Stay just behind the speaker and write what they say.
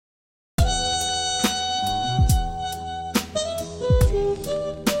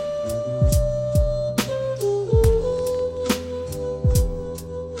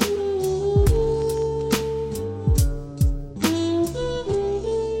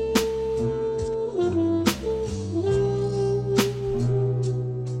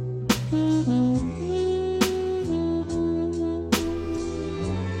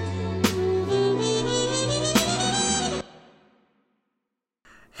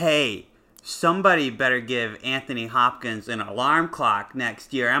hey, somebody better give Anthony Hopkins an alarm clock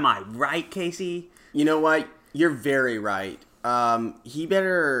next year. Am I right, Casey? You know what? You're very right. He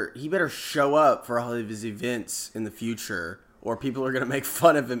better show up for all of his events in the future, or people are gonna make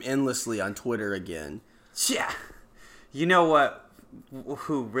fun of him endlessly on Twitter again. Yeah. You know what?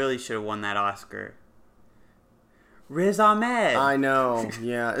 Who really should have won that Oscar? Riz Ahmed. I know.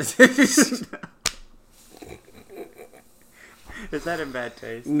 Yeah. Is that in bad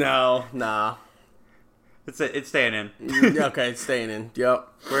taste? No. Nah. It's staying in. Okay, it's staying in. Yep.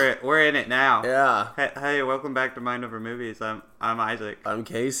 We're in it now. Yeah. Hey, welcome back to Mind Over Movies. I'm Isaac. I'm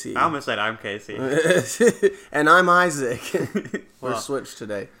Casey. I almost said I'm Casey. And I'm Isaac. We're Well, switched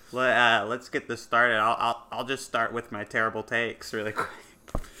today. Let's get this started. I'll just start with my terrible takes really quick.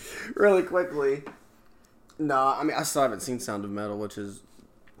 Really quickly. No, I mean I still haven't seen Sound of Metal, which is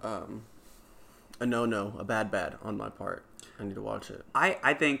a no, a bad on my part. I need to watch it.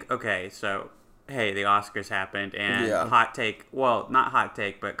 I think okay, so hey, the Oscars happened, and Yeah. hot take. Well, not hot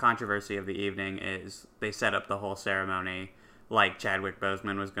take, but controversy of the evening is they set up the whole ceremony like Chadwick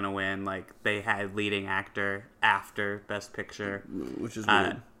Boseman was gonna win. Like they had leading actor after Best Picture, Which is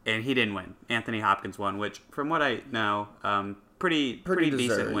weird. and he didn't win. Anthony Hopkins won, which from what I know, pretty decent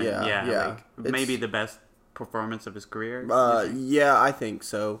deserved, win. yeah. Like, maybe the best performance of his career. Yeah, I think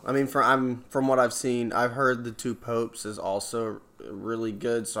so. I mean, from what I've seen, I've heard The Two Popes is also really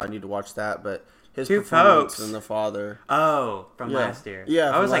good, so I need to watch that. But his Two performance Popes? in The Father. Oh, from Yeah. last year. Yeah,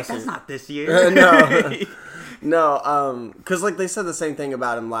 I from was like, last that's year. not this year. No, because like they said the same thing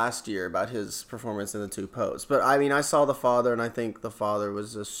about him last year about his performance in The Two Popes. But I mean, I saw The Father, and I think The Father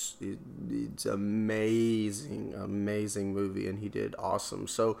was it's amazing movie, and he did awesome.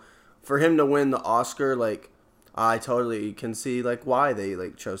 So for him to win the Oscar, like I totally can see like why they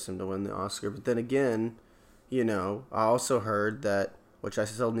like chose him to win the Oscar. But then again, you know, I also heard that, which I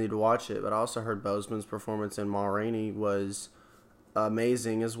still need to watch it, but I also heard Boseman's performance in Ma Rainey was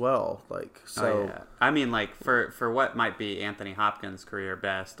amazing as well. Like so. Oh, yeah. I mean, like for what might be Anthony Hopkins' career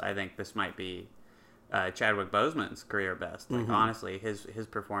best, I think this might be Chadwick Boseman's career best. Like honestly, his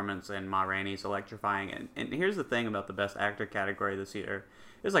performance in Ma Rainey's electrifying. And here's the thing about the Best Actor category this year: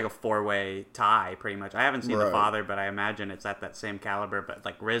 it was like a 4-way tie, pretty much. I haven't seen The Right. Father, but I imagine it's at that same caliber. But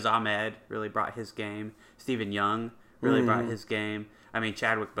like Riz Ahmed really brought his game. Stephen Young really brought his game. I mean,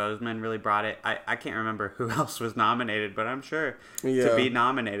 Chadwick Boseman really brought it. I can't remember who else was nominated, but I'm sure to Yeah. be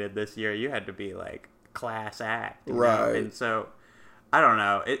nominated this year, you had to be like class act, you know? Right. And so, I don't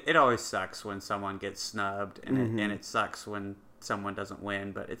know. It always sucks when someone gets snubbed, and it sucks when someone doesn't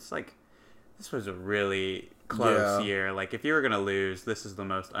win. But it's like this was a really close year. Like if you were gonna lose, this is the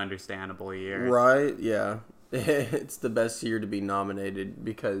most understandable year. Right? Yeah. It's the best year to be nominated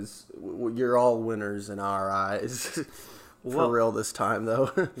because you're all winners in our eyes. For Well- real this time, though.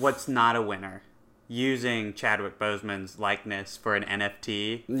 What's not a winner? Using Chadwick Boseman's likeness for an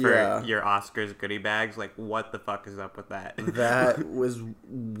NFT for Yeah. your Oscars goodie bags. Like, what the fuck is up with that? That was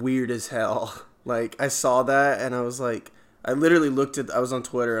weird as hell. Like, I saw that and I was like, I literally I was on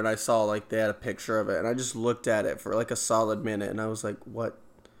Twitter and I saw like they had a picture of it and I just looked at it for like a solid minute and I was like, what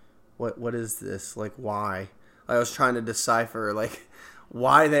is this? Like, why? I was trying to decipher like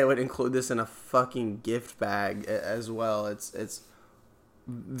why they would include this in a fucking gift bag as well. It's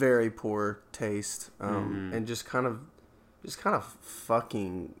very poor taste, and just kind of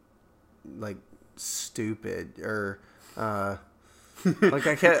fucking like stupid or like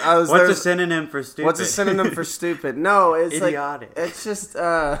I can't. I was. What's a there's- synonym for stupid? What's a synonym for stupid? No, it's Idiotic. like it's just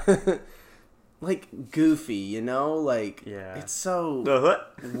like goofy, you know? Like Yeah. it's so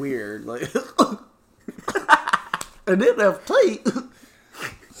what? weird. Like an NFT.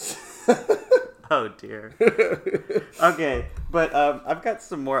 Oh dear. Okay, but I've got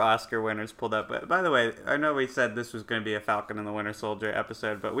some more Oscar winners pulled up. But by the way, I know we said this was going to be a Falcon and the Winter Soldier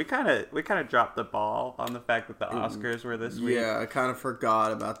episode, but we kind of dropped the ball on the fact that the Oscars were this week. Yeah, I kind of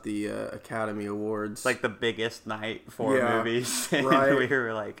forgot about the Academy Awards. Like the biggest night for Yeah, movies, and right. we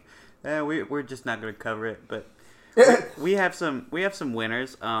were like, we're just not going to cover it. But we have some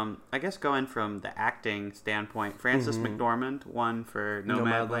winners. I guess going from the acting standpoint, Frances McDormand won for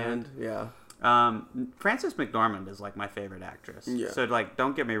Nomadland. Yeah. Frances McDormand is like my favorite actress. Yeah. So like,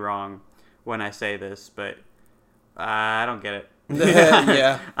 don't get me wrong when I say this, but I don't get it.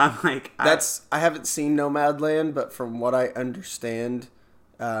 Yeah. I'm like, I haven't seen Nomadland, but from what I understand,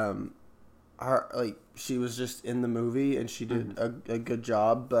 she was just in the movie and she did a good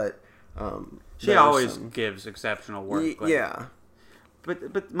job, but she there are always some- gives exceptional work. Like, yeah.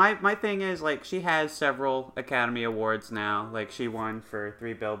 But my thing is, like, she has several Academy Awards now. Like, she won for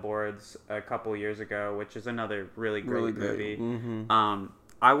 3 Billboards a couple years ago, which is another really great Really great. movie. Mm-hmm.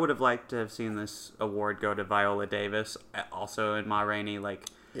 I would have liked to have seen this award go to Viola Davis, also in Ma Rainey. Like,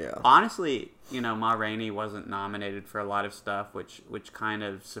 Yeah. honestly, Ma Rainey wasn't nominated for a lot of stuff, which kind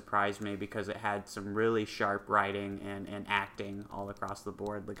of surprised me because it had some really sharp writing and acting all across the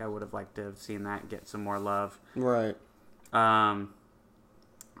board. Like, I would have liked to have seen that get some more love. Right.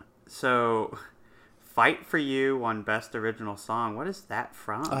 So, Fight for You won Best Original Song. What is that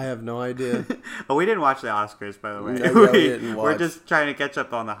from? I have no idea. Oh, we didn't watch the Oscars, by the way. No, we didn't watch. We're just trying to catch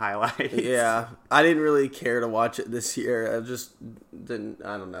up on the highlights. Yeah, I didn't really care to watch it this year. I just didn't.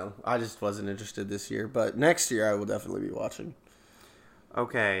 I don't know. I just wasn't interested this year. But next year, I will definitely be watching.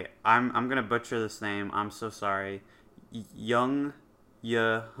 Okay, I'm gonna butcher this name. I'm so sorry. Young Ye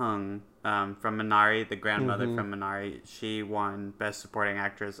Hung from Minari, the grandmother from Minari. She won Best Supporting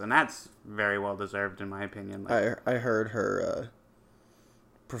Actress, and that's very well deserved in my opinion. Like, I heard her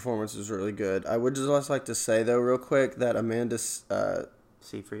performance was really good. I would just like to say though, real quick, that Amanda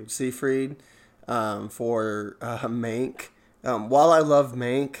Seyfried for Mank. While I love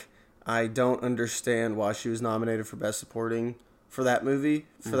Mank, I don't understand why she was nominated for Best Supporting for that movie,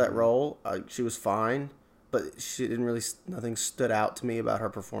 for that role. She was fine, but she didn't really, nothing stood out to me about her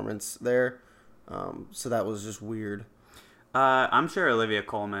performance there. So that was just weird. I'm sure Olivia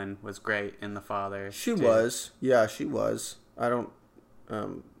Colman was great in The Father. She was. Yeah, she was. I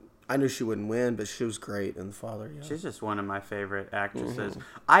knew she wouldn't win, but she was great in The Father. Yeah. She's just one of my favorite actresses.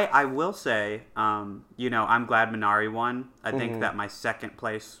 I will say, I'm glad Minari won. I think that my second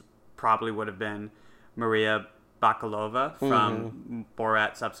place probably would have been Maria Bakalova from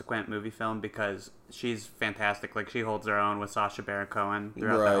Borat's subsequent movie film, because she's fantastic. Like, she holds her own with Sacha Baron Cohen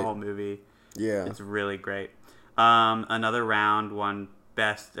throughout that whole movie. Yeah. It's really great. Another Round won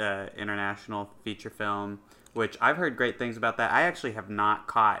Best International Feature Film, which I've heard great things about that. I actually have not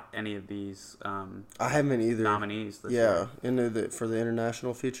caught any of these I haven't either. nominees this year. Yeah, for the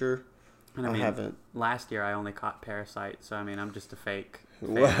international feature, And I haven't. Last year I only caught Parasite, so I'm just a fake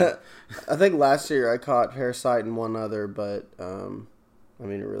fan. What? I think last year I caught Parasite and one other, but it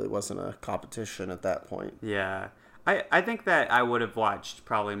really wasn't a competition at that point. Yeah. I think that I would have watched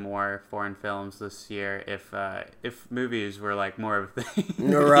probably more foreign films this year if movies were like more of a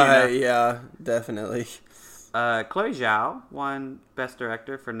thing. Right, yeah, definitely. Chloe Zhao won Best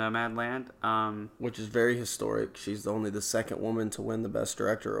Director for Nomadland. Which is very historic. She's only the second woman to win the Best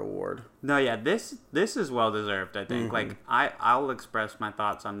Director award. No, yeah, this is well deserved, I think. Like, I'll express my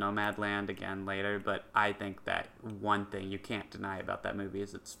thoughts on Nomadland again later, but I think that one thing you can't deny about that movie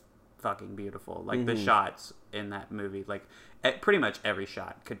is it's fucking beautiful. Like, the shots in that movie, like, pretty much every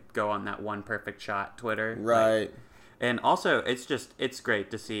shot could go on that one perfect shot Twitter. Right. Like, and also, it's great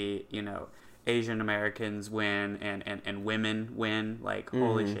to see, Asian Americans win and women win. Like,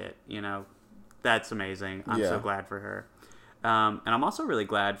 holy shit, that's amazing. I'm so glad for her. And I'm also really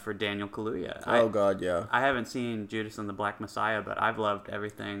glad for Daniel Kaluuya. Oh, God, yeah. I haven't seen Judas and the Black Messiah, but I've loved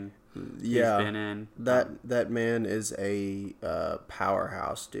everything he's been in. That man is a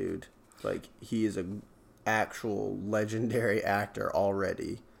powerhouse, dude. Like, he is an actual legendary actor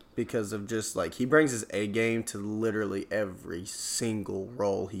already because of just, like, he brings his A game to literally every single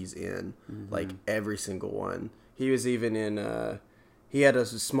role he's in. Like, every single one. He was even in, he had a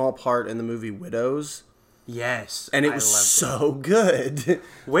small part in the movie Widows. Yes. And it was so good.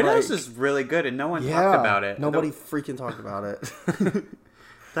 Widows is really good, and no one talked about it. Nobody freaking talked about it.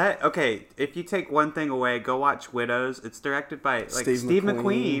 Okay, if you take one thing away, go watch Widows. It's directed by Steve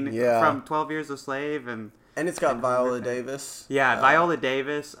McQueen from 12 Years a Slave, and it's got Viola Davis. Yeah, Viola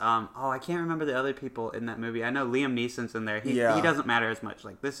Davis. I can't remember the other people in that movie. I know Liam Neeson's in there. He doesn't matter as much.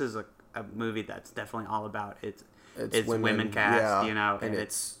 Like, this is a movie that's definitely all about it's women cast, and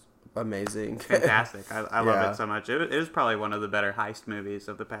it's amazing. Fantastic. I love it so much. It was probably one of the better heist movies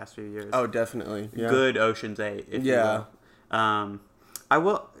of the past few years. Oh, definitely. Yeah. Good Ocean's 8, if you will. I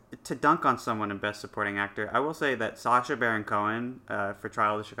will, to dunk on someone in Best Supporting Actor, I will say that Sacha Baron Cohen for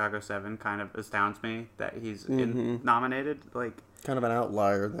Trial of the Chicago 7 kind of astounds me that he's nominated. Like, kind of an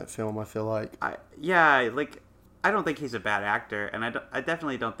outlier in that film, I feel like. I don't think he's a bad actor, and I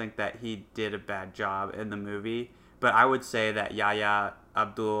definitely don't think that he did a bad job in the movie. But I would say that Yahya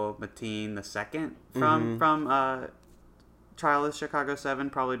Abdul-Mateen II from Trial of the Chicago 7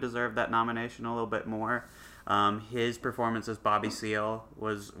 probably deserved that nomination a little bit more. His performance as Bobby Seale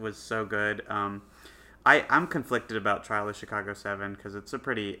was so good. I'm conflicted about Trial of Chicago 7 because it's a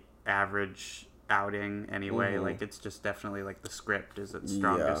pretty average outing anyway. Like, it's just definitely like the script is its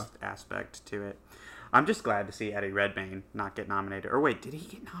strongest aspect to it. I'm just glad to see Eddie Redmayne not get nominated. Or wait, did he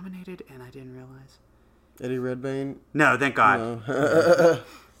get nominated and I didn't realize? Eddie Redmayne? No, thank God. No.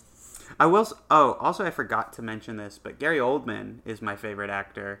 I will. Also, I forgot to mention this, but Gary Oldman is my favorite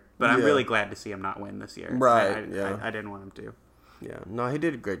actor. But I'm Yeah. really glad to see him not win this year. Right, yeah. I didn't want him to. Yeah, no, he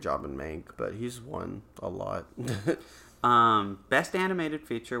did a great job in Mank, but he's won a lot. Best animated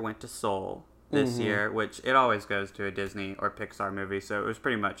feature went to Soul this year, which it always goes to a Disney or Pixar movie, so it was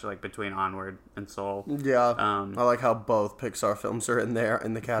pretty much like between Onward and Soul. Yeah, Um, I like how both Pixar films are in there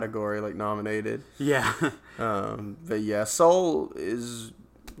in the category, like nominated. Yeah. But yeah, Soul is,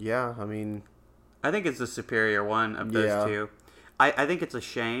 yeah, I mean, I think it's the superior one of those Yeah. two. I think it's a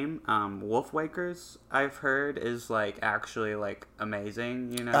shame. Wolfwakers, I've heard, is like actually like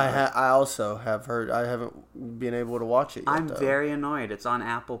amazing. You know, I also have heard, I haven't been able to watch it yet, I'm though. very annoyed. It's on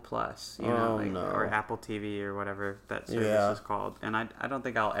Apple Plus, you know, Oh, like, no. or Apple TV or whatever that service Yeah. is called. And I don't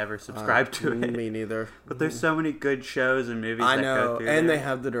think I'll ever subscribe to it. Me neither. But there's so many good shows and movies I that know, go through and there. they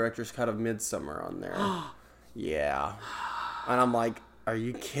have the director's cut of Midsummer on there. Yeah, and I'm like, are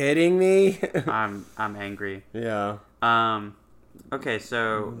you kidding me? I'm angry. Yeah. Okay,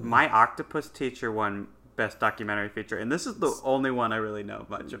 so My Octopus Teacher won Best Documentary Feature, and this is the only one I really know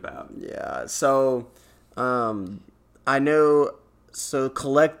much about. Yeah. So, I know. So,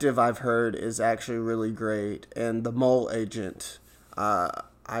 Collective, I've heard, is actually really great, and The Mole Agent, I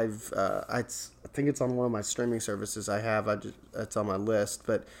think it's on one of my streaming services. It's on my list,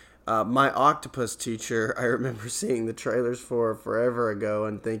 but. My Octopus Teacher, I remember seeing the trailers for forever ago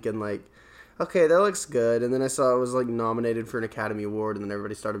and thinking like, okay, that looks good. And then I saw it was like nominated for an Academy Award, and then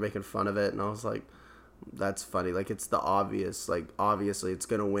everybody started making fun of it, and I was like, that's funny. Like, it's the obvious. Like, obviously it's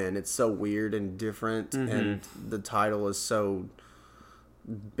gonna win. It's so weird and different, and the title is so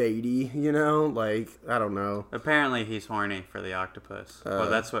baity, you know? Like, I don't know. Apparently he's horny for the octopus. Well,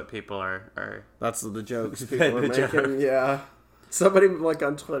 that's what people are... That's the jokes people are The making. joke. Yeah. Somebody like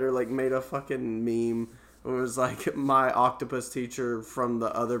on Twitter like made a fucking meme. It was like My Octopus Teacher from the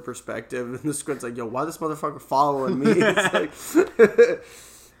other perspective, and the squid's like, "Yo, why this motherfucker following me?" It's like,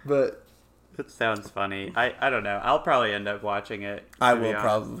 but It sounds funny. I don't know. I'll probably end up watching it. I to be will honest.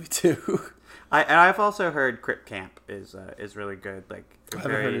 probably too. I've also heard Crip Camp is really good. Like, I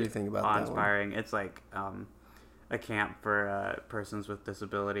haven't very heard anything about that one. awe-inspiring. It's like a camp for persons with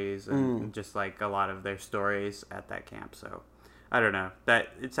disabilities, and just like a lot of their stories at that camp. So I don't know. That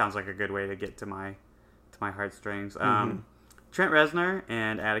it sounds like a good way to get to my heartstrings. Trent Reznor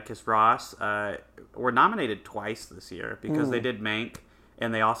and Atticus Ross were nominated twice this year because they did Mank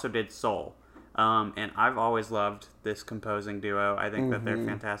and they also did Soul. And I've always loved this composing duo. I think that they're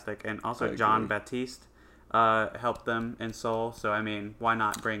fantastic. And also John Baptiste helped them in Soul. So, I mean, why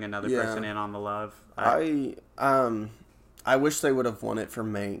not bring another person in on the love? I wish they would have won it for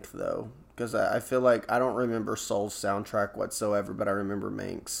Mank though, because I feel like I don't remember Soul's soundtrack whatsoever, but I remember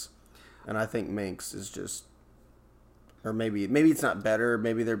Mank's, and I think Mank's is just, or maybe it's not better.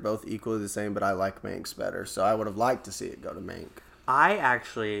 Maybe they're both equally the same, but I like Mank's better, so I would have liked to see it go to Mank. I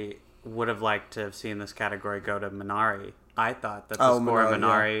actually would have liked to have seen this category go to Minari. I thought that the score of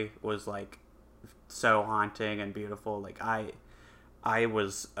Minari was like so haunting and beautiful. Like I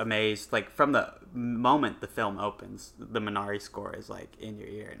was amazed. Like from the moment the film opens, the Minari score is like in your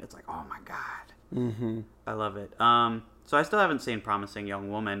ear, and it's like, oh my god, I love it. So I still haven't seen Promising Young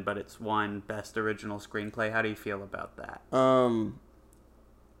Woman, but it's won Best Original Screenplay. How do you feel about that?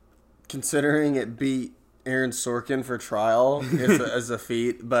 Considering it beat Aaron Sorkin for Trial is a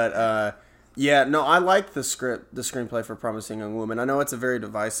feat, but yeah, no, I like the screenplay for Promising Young Woman. I know it's a very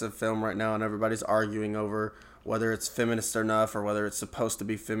divisive film right now, and everybody's arguing over whether it's feminist enough or whether it's supposed to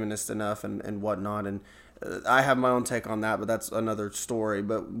be feminist enough and whatnot. And I have my own take on that, but that's another story.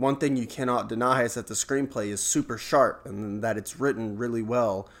 But one thing you cannot deny is that the screenplay is super sharp and that it's written really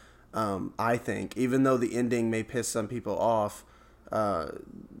well, I think. Even though the ending may piss some people off,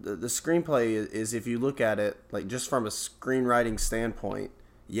 the screenplay is, if you look at it, like just from a screenwriting standpoint,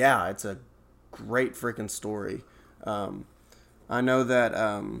 yeah, it's a great freaking story. I know that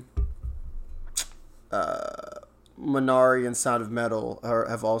Minari and Sound of Metal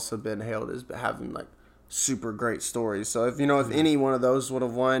have also been hailed as having like super great stories. So if any one of those would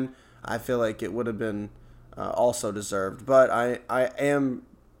have won, I feel like it would have been also deserved. But I am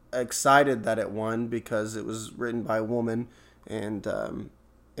excited that it won because it was written by a woman, and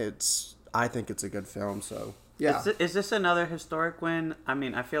I think it's a good film. So yeah. Is this another historic win? I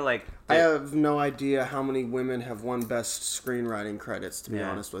mean, I feel like I have no idea how many women have won Best Screenwriting credits, to be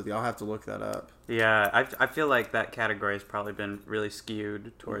honest with you. I'll have to look that up. Yeah, I feel like that category has probably been really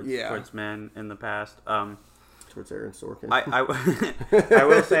skewed towards men in the past. Towards Aaron Sorkin. I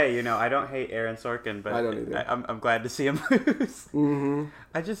will say, I don't hate Aaron Sorkin, but I don't either. I'm glad to see him lose.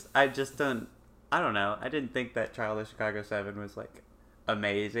 I just don't know. I didn't think that Trial of Chicago 7 was like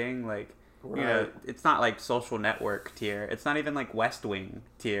amazing. Like, you know, it's not like Social Network tier. It's not even like West Wing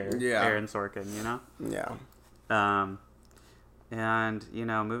tier. Yeah. Aaron Sorkin, you know? Yeah. And, you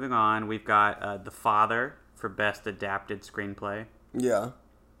know, moving on, we've got The Father for Best Adapted Screenplay. Yeah.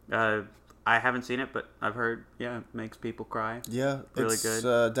 I haven't seen it, but I've heard, it makes people cry. Yeah. Really it's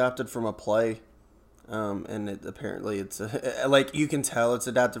good. Adapted from a play. And it's like you can tell it's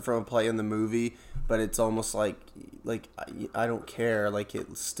adapted from a play in the movie, but it's almost like I don't care. Like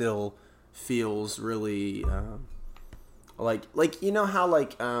it still feels really like you know how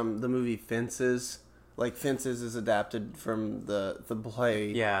like the movie Fences, like Fences is adapted from the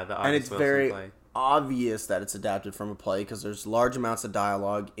play. Yeah, the and it's Wilson very play. Obvious that it's adapted from a play because there's large amounts of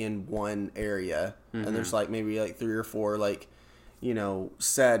dialogue in one area, and there's like maybe like 3 or 4 like, you know,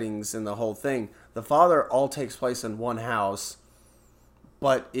 settings and the whole thing. The Father all takes place in one house,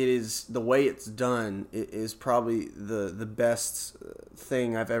 but it is the way it's done. It is probably the best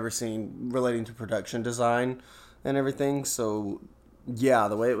thing I've ever seen relating to production design and everything. So yeah,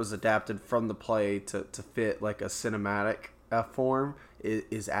 the way it was adapted from the play to fit like a cinematic form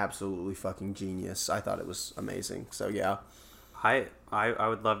is absolutely fucking genius. I thought it was amazing. So yeah. I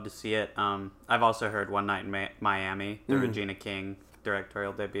would love to see it. I've also heard One Night in Miami, the Regina King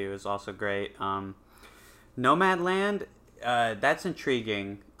directorial debut, is also great. Nomadland, that's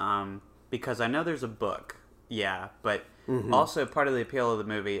intriguing because I know there's a book, but also part of the appeal of the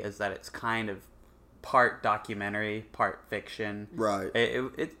movie is that it's kind of part documentary, part fiction. Right.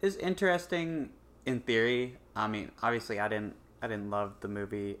 It is interesting in theory. I mean, obviously, I didn't love the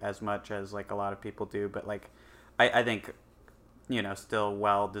movie as much as like a lot of people do, but like, I think, you know, still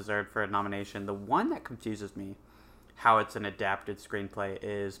well deserved for a nomination. The one that confuses me, how it's an adapted screenplay,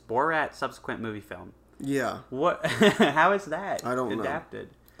 is Borat's subsequent movie film. Yeah. What? How is that? I don't adapted?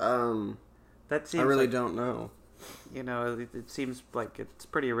 know. That seems. I really like, don't know. You know, it seems like it's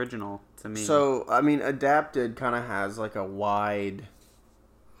pretty original to me. So I mean, adapted kind of has like a wide,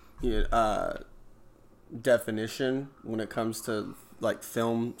 definition when it comes to like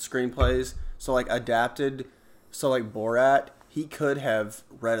film screenplays. So like adapted, so like Borat, he could have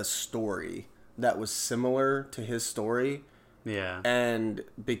read a story that was similar to his story. Yeah. And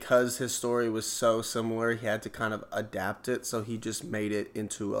because his story was so similar, he had to kind of adapt it. So he just made it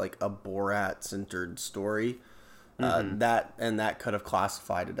into like a Borat-centered story. That could have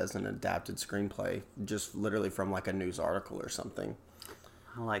classified it as an adapted screenplay, just literally from like a news article or something.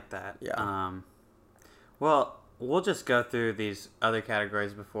 I like that. Yeah. Well, we'll just go through these other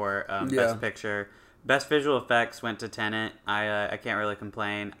categories before Best Picture. Best Visual Effects went to Tenet. I can't really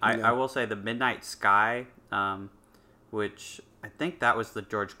complain. I will say The Midnight Sky, which I think that was the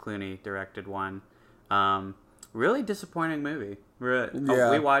George Clooney directed one. Really disappointing movie.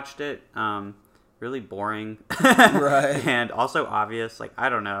 We watched it. Really boring. Right. And also obvious. Like, I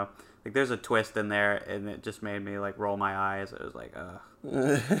don't know. Like, there's a twist in there, and it just made me, like, roll my eyes. It was like,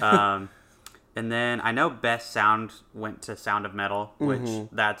 ugh. And then I know Best Sound went to Sound of Metal, which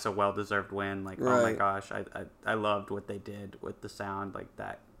that's a well-deserved win. Like, oh my gosh, I loved what they did with the sound. Like,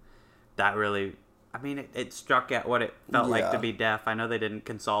 that really, I mean, it struck at what it felt like to be deaf. I know they didn't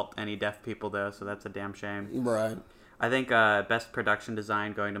consult any deaf people, though, so that's a damn shame. Right. I think Best Production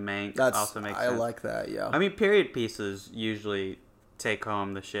Design going to Mank also makes sense. I like that, yeah. I mean, period pieces usually take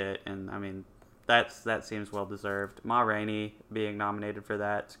home the shit, and I mean, that seems well-deserved. Ma Rainey being nominated for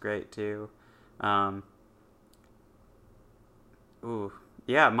that's great, too. Ma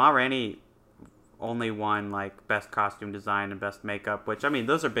Rainey only won like Best Costume Design and Best Makeup, which I mean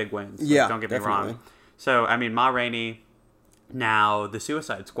those are big wins. Yeah, don't get definitely. me wrong. So I mean Ma Rainey, now the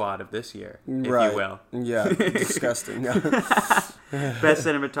Suicide Squad of this year, if you will. Yeah, disgusting. Best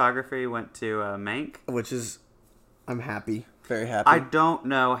Cinematography went to Mank, which is, I'm happy, very happy. I don't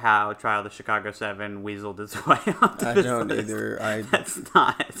know how Trial of the Chicago 7 weaseled its way onto I this don't list. either. That's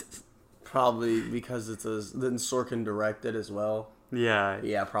not. Probably because then Sorkin directed as well. Yeah.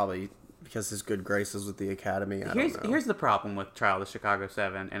 Yeah, probably because his good graces with the Academy. I don't know. Here's the problem with Trial of the Chicago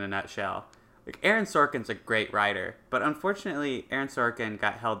 7 in a nutshell. Like, Aaron Sorkin's a great writer, but unfortunately, Aaron Sorkin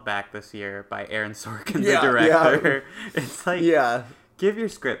got held back this year by Aaron Sorkin, the director. Yeah. It's like, give your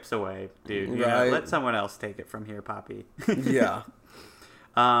scripts away, dude. You know, let someone else take it from here, Poppy. Yeah.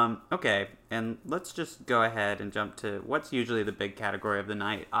 Okay, and let's just go ahead and jump to what's usually the big category of the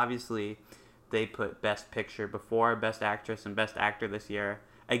night. Obviously, they put Best Picture before Best Actress and Best Actor this year,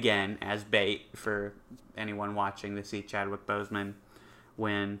 again, as bait for anyone watching to see Chadwick Boseman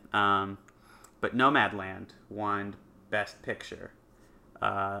win. But Nomadland won Best Picture.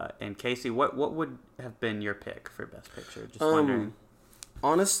 And Casey, what would have been your pick for Best Picture? Just wondering.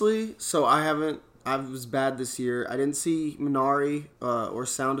 Honestly, so I haven't I was bad this year. I didn't see Minari or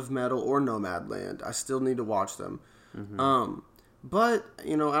Sound of Metal or Nomadland. I still need to watch them. But,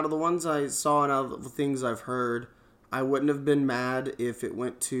 out of the ones I saw and out of the things I've heard, I wouldn't have been mad if it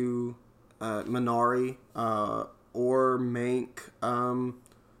went to Minari or Mank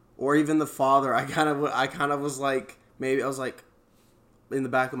or even The Father. I kind of was like, maybe I was like, in the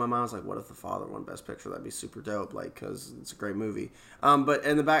back of my mind, I was like, what if The Father won Best Picture? That'd be super dope, like, because it's a great movie. But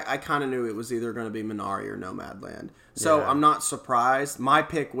in the back, I kind of knew it was either going to be Minari or Nomadland. So I'm not surprised. My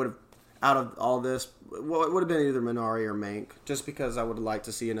pick would have, out of all this, well, it would have been either Minari or Mank, just because I would have liked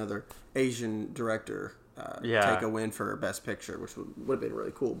to see another Asian director take a win for Best Picture, which would have been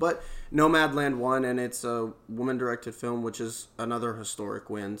really cool. But Nomadland won, and it's a woman-directed film, which is another historic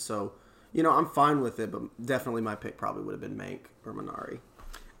win. So, I'm fine with it, but definitely my pick probably would have been Mank or Minari.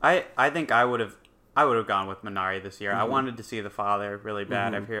 I think I would have gone with Minari this year. I wanted to see The Father really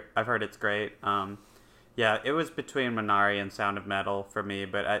bad. I've heard it's great. Yeah, it was between Minari and Sound of Metal for me,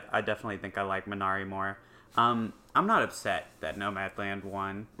 but I definitely think I like Minari more. I'm not upset that Nomadland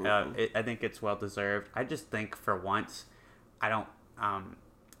won. I think it's well deserved. I just think for once, I don't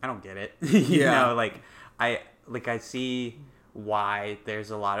get it. you know, I see why there's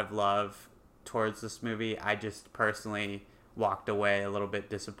a lot of love towards this movie. I just personally walked away a little bit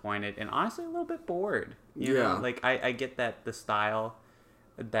disappointed and honestly a little bit bored. You know, like I get that the style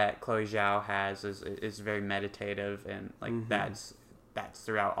that Chloe Zhao has is very meditative and like that's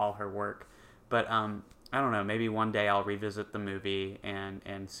throughout all her work. But I don't know, maybe one day I'll revisit the movie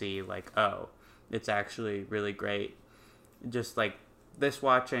and see like, oh, it's actually really great. Just like this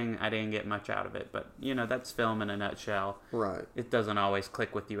watching, I didn't get much out of it, but that's film in a nutshell. Right. It doesn't always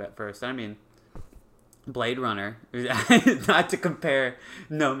click with you at first. I mean, Blade Runner, not to compare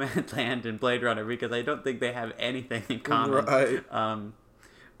Nomadland and Blade Runner because I don't think they have anything in common. Right.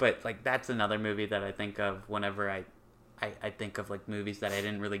 But like that's another movie that I think of whenever I think of like movies that I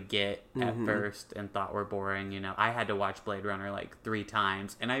didn't really get at first and thought were boring. I had to watch Blade Runner like 3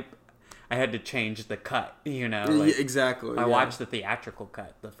 times, and I had to change the cut. Like, exactly. I watched the theatrical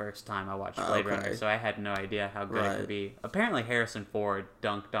cut the first time I watched Blade Runner, so I had no idea how good it could be. Apparently, Harrison Ford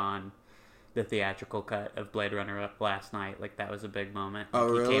dunked on the theatrical cut of Blade Runner last night. Like that was a big moment. Oh,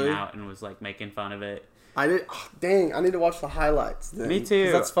 like, really? He came out and was like making fun of it. I did. Oh, dang, I need to watch the highlights then. Me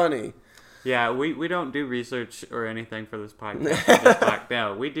too. That's funny. Yeah, we don't do research or anything for this podcast.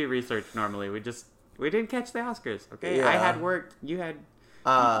 No, we do research normally. We didn't catch the Oscars. Okay, Yeah. I had work. You had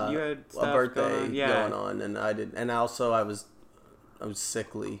stuff a birthday going on, and I did, and also I was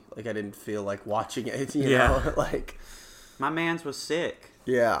sickly. Like I didn't feel like watching it. You Yeah. know, like My man's was sick,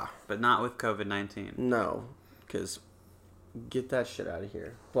 yeah, but not with COVID-19. no, because get that shit out of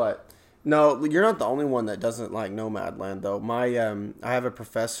here. But no, you're not the only one that doesn't like Nomadland though. My I have a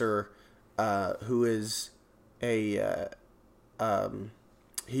professor who is a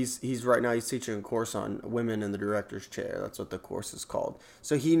he's right now he's teaching a course on women in the director's chair. That's what the course is called.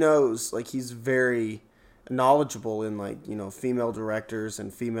 So he knows, like, he's very knowledgeable in like female directors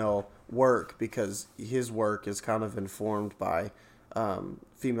and female work because his work is kind of informed by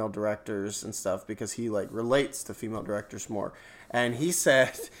female directors and stuff because he like relates to female directors more. And he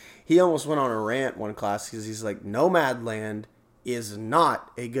said he almost went on a rant one class because he's like, Nomadland is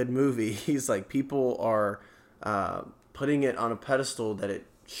not a good movie. He's like, people are putting it on a pedestal that it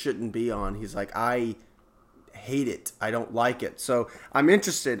shouldn't be on. He's like, I hate it. I don't like it. So I'm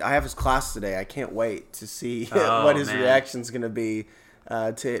interested. I have his class today. I can't wait to see what his reaction's going to be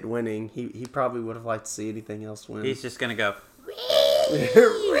to it winning. He probably would have liked to see anything else win. He's just gonna go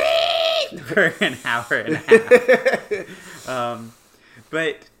for an hour and a half.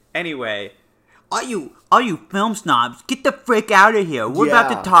 But anyway, all you film snobs, get the frick out of here. We're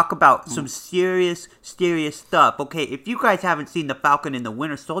about to talk about some serious stuff. Okay, if you guys haven't seen The Falcon and the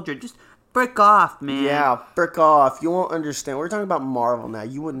Winter Soldier, just frick off, man. Yeah, frick off. You won't understand. We're talking about Marvel now.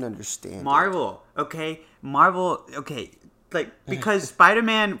 You wouldn't understand. Marvel, okay? Like, because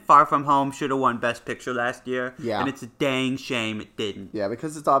Spider-Man Far From Home should have won Best Picture last year. Yeah. And it's a dang shame it didn't. Yeah,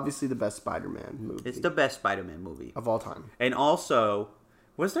 because it's obviously the best Spider-Man movie. It's the best Spider-Man movie. Of all time. And also,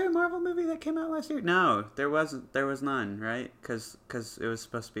 was there a Marvel movie that came out last year? No, there wasn't. There was none, right? Because it was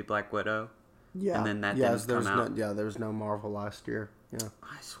supposed to be Black Widow. Yeah. And then that didn't come out. There was no Marvel last year. Yeah.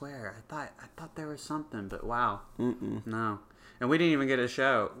 I swear, I thought there was something, but wow. No. And we didn't even get a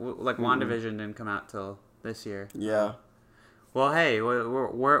show. Like, WandaVision didn't come out till this year. Yeah. Well, hey,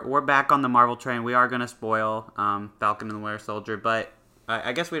 we're back on the Marvel train. We are going to spoil Falcon and the Winter Soldier, but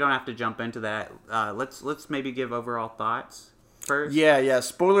I guess we don't have to jump into that. Let's maybe give overall thoughts first? Yeah.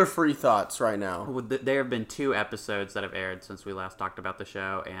 Spoiler-free thoughts right now. Well, there have been 2 episodes that have aired since we last talked about the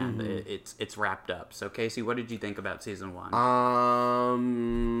show, and it's wrapped up. So, Casey, what did you think about season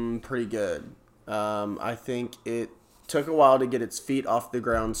 1? Pretty good. I think it took a while to get its feet off the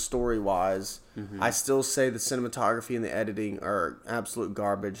ground story-wise. I still say the cinematography and the editing are absolute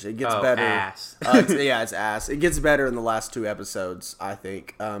garbage. It gets better. Ass. It's ass. It gets better in the last 2 episodes, I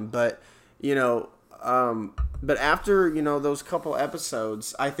think. But after, those couple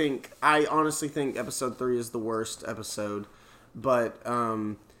episodes, I honestly think episode 3 is the worst episode. But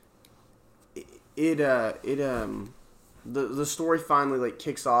the story finally like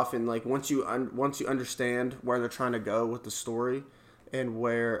kicks off, and like once you understand where they're trying to go with the story and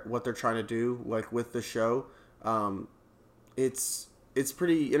what they're trying to do like with the show, it's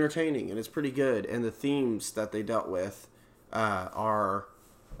pretty entertaining and it's pretty good, and the themes that they dealt with are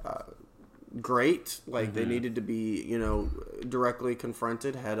great. Like they needed to be directly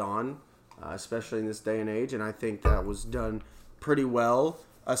confronted head on, especially in this day and age, and I think that was done pretty well.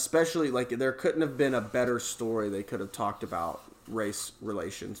 Especially, like, there couldn't have been a better story they could have talked about race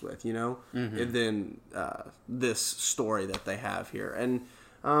relations with, than this story that they have here. And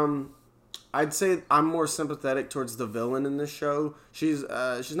I'd say I'm more sympathetic towards the villain in this show. She's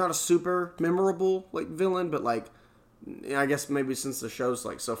not a super memorable, like, villain, but, like, I guess maybe since the show's,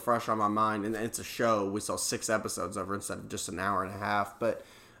 like, so fresh on my mind, and it's a show, we saw 6 episodes of her instead of just an hour and a half, but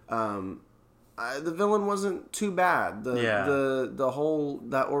the villain wasn't too bad. The whole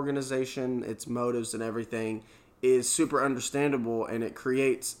that organization, its motives and everything is super understandable, and it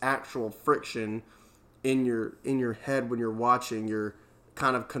creates actual friction in your head when you're watching. You're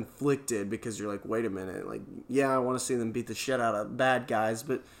kind of conflicted because you're like, wait a minute, like, yeah, I want to see them beat the shit out of bad guys,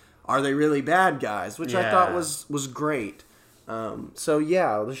 but are they really bad guys? Which I thought was great. So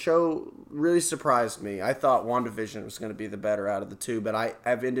yeah, the show really surprised me. I thought WandaVision was going to be the better out of the 2, but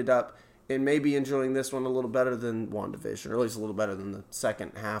I've ended up and maybe enjoying this one a little better than WandaVision, or at least a little better than the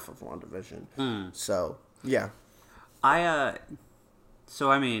second half of WandaVision. So, yeah.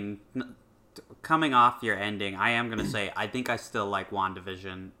 Coming off your ending, I am going to say I think I still like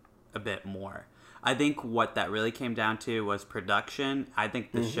WandaVision a bit more. I think what that really came down to was production. I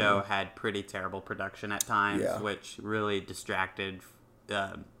think the show had pretty terrible production at times, which really distracted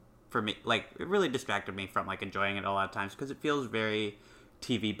for me. Like, it really distracted me from, like, enjoying it a lot of times because it feels very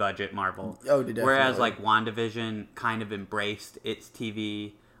TV budget Marvel. Oh, definitely. Whereas like WandaVision kind of embraced its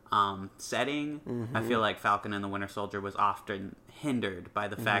TV setting. I feel like Falcon and the Winter Soldier was often hindered by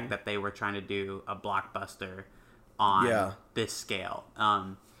the fact that they were trying to do a blockbuster on this scale.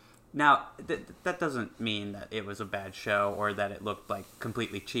 Now, that doesn't mean that it was a bad show or that it looked like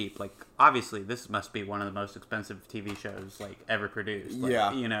completely cheap. Like, obviously, this must be one of the most expensive TV shows like ever produced. Like,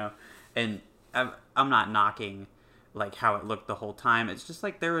 and I'm not knocking like how it looked the whole time. It's just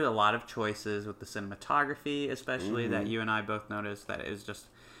like there were a lot of choices with the cinematography, especially that you and I both noticed that it was just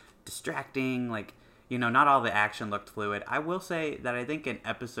distracting. Like, not all the action looked fluid. I will say that I think in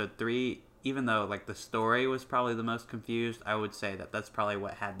episode 3, even though like the story was probably the most confused, I would say that that's probably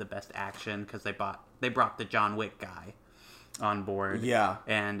what had the best action because they brought the John Wick guy on board. Yeah,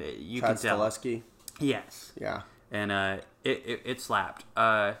 and you can tell. Stahelski. Yes. Yeah. And it slapped.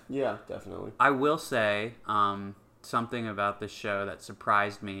 Yeah, definitely. I will say something about this show that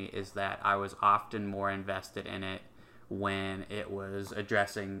surprised me is that I was often more invested in it when it was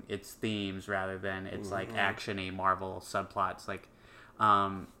addressing its themes rather than its like action-y Marvel subplots. Like,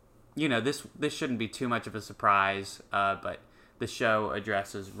 this shouldn't be too much of a surprise, but the show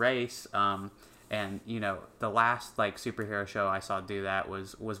addresses race. And the last like superhero show I saw do that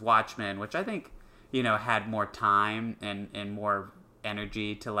was Watchmen, which I think had more time and more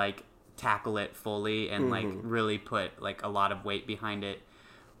energy to like tackle it fully and like really put like a lot of weight behind it,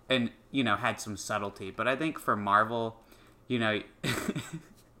 and had some subtlety. But I think for Marvel,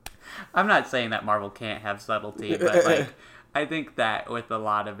 I'm not saying that Marvel can't have subtlety, but like I think that with a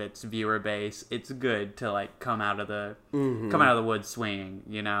lot of its viewer base, it's good to like come out of the woods swinging,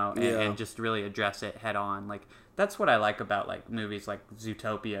 and just really address it head on. Like, that's what I like about like movies like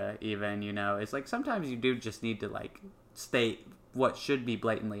Zootopia even, it's like sometimes you do just need to like state what should be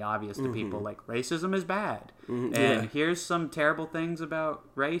blatantly obvious to people, like racism is bad, and here's some terrible things about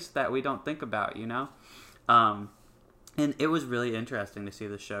race that we don't think about, and it was really interesting to see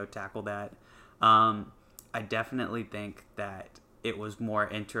the show tackle that. I definitely think that it was more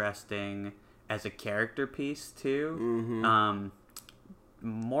interesting as a character piece too.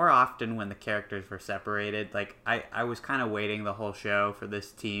 More often when the characters were separated, like I was kind of waiting the whole show for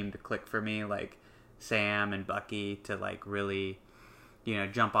this team to click for me, like Sam and Bucky to like really,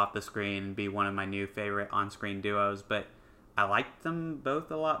 jump off the screen and be one of my new favorite on-screen duos. But I liked them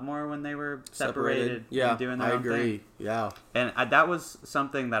both a lot more when they were separated Yeah, and doing their I own agree. thing. Yeah. And that was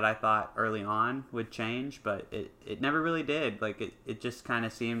something that I thought early on would change, but it never really did. Like, it just kind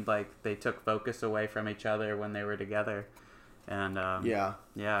of seemed like they took focus away from each other when they were together. And,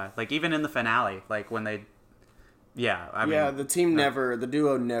 yeah. Like, even in the finale, like, when they... Yeah, I mean... the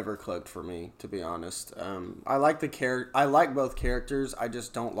duo never clicked for me, to be honest. I like I like both characters. I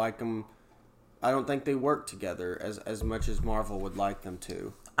just don't like them. I don't think they work together as much as Marvel would like them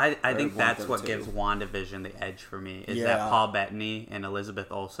to. I think that's what gives WandaVision the edge for me, is that Paul Bettany and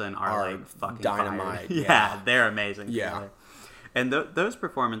Elizabeth Olsen are like fucking dynamite. Yeah, they're amazing together. Yeah. And those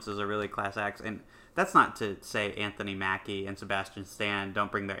performances are really class acts. And that's not to say Anthony Mackie and Sebastian Stan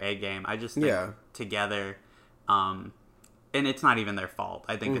don't bring their A game. I just think together, and it's not even their fault.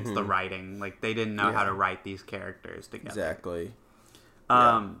 I think it's the writing. Like, they didn't know how to write these characters together. Exactly.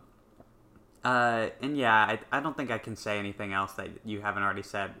 And yeah, I don't think I can say anything else that you haven't already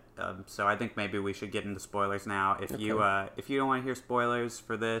said. So I think maybe we should get into spoilers now. If you don't want to hear spoilers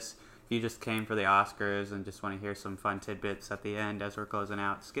for this, if you just came for the Oscars and just want to hear some fun tidbits at the end as we're closing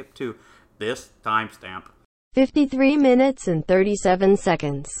out, skip to this timestamp. 53 minutes and 37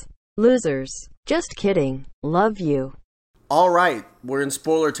 seconds. Losers. Just kidding. Love you. All right, we're in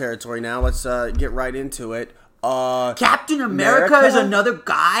spoiler territory now. Let's get right into it. Captain America is another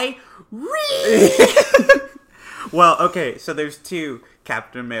guy? Well, okay, so there's two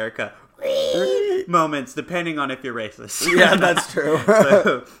Captain America moments, depending on if you're racist. Yeah, that's true.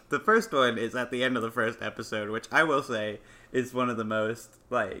 So, the first one is at the end of the first episode, which I will say is one of the most,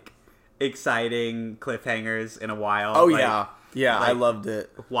 like, exciting cliffhangers in a while. Oh, like, yeah, I loved it.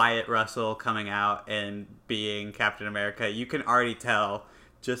 Wyatt Russell coming out and being Captain America. You can already tell,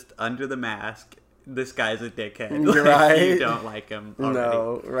 just under the mask, this guy's a dickhead. You're right. You don't like him already.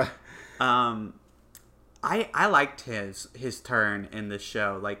 No, right. I liked his turn in this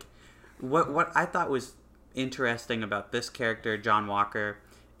show. Like, what I thought was interesting about this character, John Walker,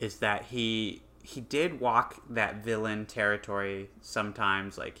 is that he did walk that villain territory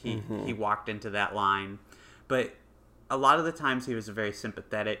sometimes. Like, he walked into that line, but a lot of the times he was a very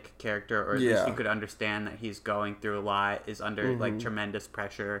sympathetic character, or at least you could understand that he's going through a lot, is under like tremendous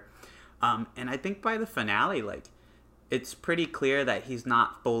pressure. And I think by the finale, like, it's pretty clear that he's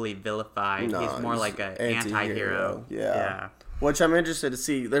not fully vilified. No, he's more like an anti-hero. Yeah. Which I'm interested to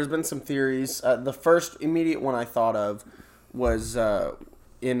see. There's been some theories. The first immediate one I thought of was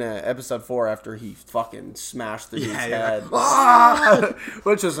in episode 4 after he fucking smashed through his head.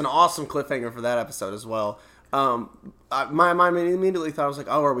 Which was an awesome cliffhanger for that episode as well. My mind immediately thought, I was like,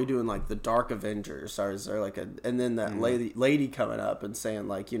 oh, are we doing like the Dark Avengers? Or is there like and then that lady coming up and saying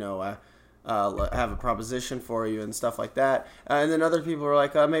like, you know, have a proposition for you and stuff like that. And then other people were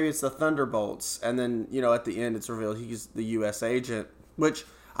like, maybe it's the Thunderbolts. And then, you know, at the end it's revealed he's the U.S. agent, which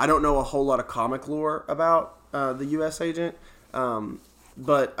I don't know a whole lot of comic lore about the U.S. agent.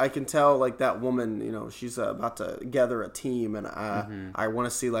 But I can tell, like, that woman, you know, she's about to gather a team, and I want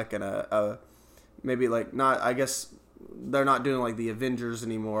to see, like, maybe, like, not, I guess they're not doing, like, the Avengers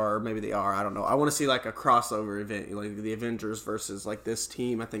anymore, or maybe they are, I don't know. I want to see, like, a crossover event, like, the Avengers versus, like, this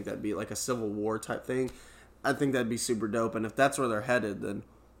team. I think that'd be, like, a Civil War type thing. I think that'd be super dope, and if that's where they're headed, then,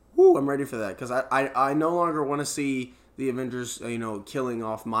 whoo, I'm ready for that, because I no longer want to see the Avengers, you know, killing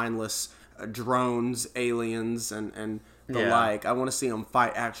off mindless drones, aliens, and the like. I want to see them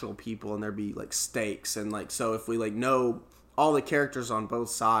fight actual people, and there be like stakes, and like, so if we like know all the characters on both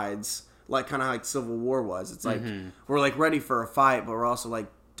sides, like kind of like Civil War was, it's like we're like ready for a fight, but we're also like,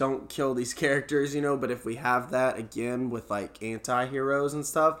 don't kill these characters, you know. But if we have that again with like anti-heroes and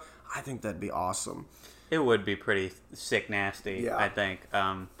stuff, I think that'd be awesome. It would be pretty sick nasty, Yeah. I think.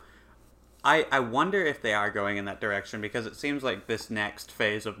 I wonder if they are going in that direction, because it seems like this next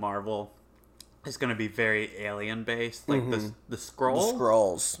phase of Marvel is going to be very alien based, like the Skrull. The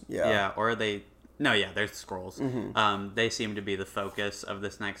Skrulls, yeah, or are they? No, yeah, there's Skrulls. They seem to be the focus of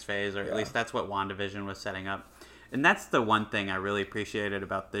this next phase, or at least that's what WandaVision was setting up. And that's the one thing I really appreciated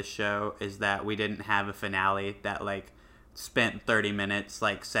about this show, is that we didn't have a finale that like spent 30 minutes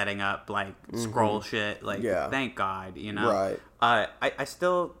like setting up like Skrull shit. Like, thank God, you know. Right. I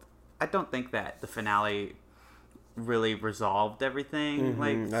don't think that the finale really resolved everything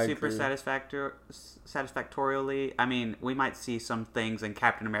super satisfactorily. I mean, we might see some things in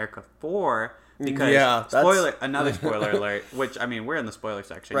Captain America 4 because another spoiler alert, which, I mean, we're in the spoiler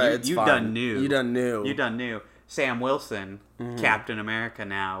section. Right, you done knew. You done knew. Sam Wilson, Captain America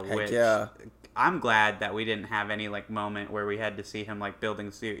now, which I'm glad that we didn't have any like moment where we had to see him like building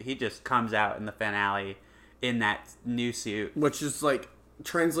the suit. He just comes out in the finale in that new suit, which is like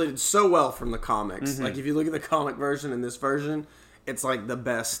translated so well from the comics. Like, if you look at the comic version and this version, it's like the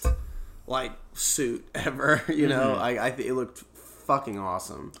best like suit ever. You know, I think it looked fucking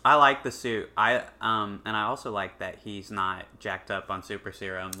awesome. I like the suit. And I also like that he's not jacked up on super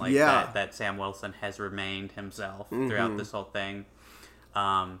serum. Like that Sam Wilson has remained himself throughout this whole thing.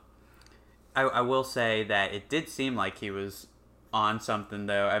 I will say that it did seem like he was on something,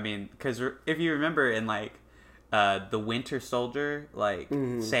 though. I mean, because if you remember in like the Winter Soldier, like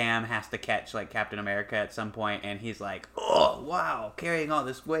Sam has to catch like Captain America at some point, and he's like, "Oh wow, carrying all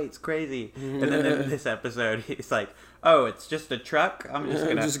this weight's crazy." And then in this episode, he's like, "Oh, it's just a truck. I'm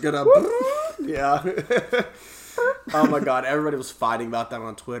just gonna yeah." Oh my god, everybody was fighting about that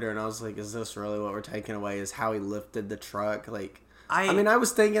on Twitter, and I was like, "Is this really what we're taking away? Is how he lifted the truck?" Like, I mean, I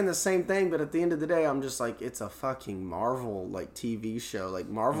was thinking the same thing, but at the end of the day, I'm just like, it's a fucking Marvel like TV show. Like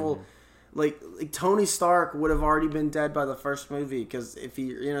Marvel. Like Tony Stark would have already been dead by the first movie, because if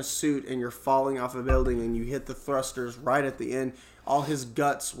you're in a suit and you're falling off a building and you hit the thrusters right at the end, all his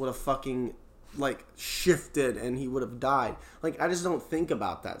guts would have fucking like shifted and he would have died. Like, I just don't think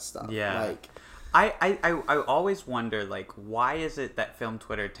about that stuff. Yeah. Like, I always wonder, like, why is it that film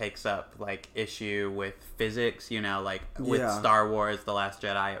Twitter takes up like issue with physics? You know, like with Star Wars: The Last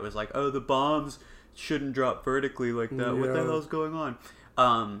Jedi, it was like, oh, the bombs shouldn't drop vertically like that. What the hell's going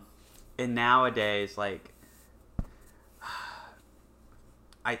on? And nowadays, like,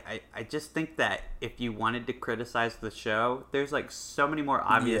 I just think that if you wanted to criticize the show, there's like so many more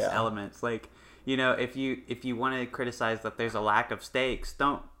obvious elements. Like, you know, if you want to criticize that there's a lack of stakes,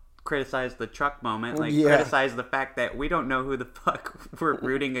 don't criticize the truck moment. Like, criticize the fact that we don't know who the fuck we're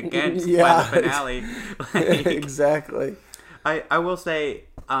rooting against by the finale. Like, exactly. I will say,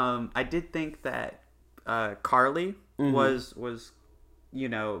 I did think that Carly was you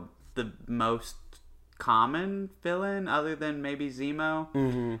know, the most common villain other than maybe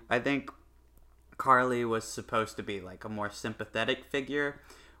Zemo. I think Carly was supposed to be like a more sympathetic figure.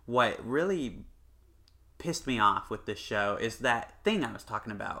 What really pissed me off with this show is that thing I was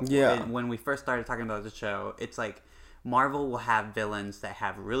talking about. When we first started talking about the show, it's like Marvel will have villains that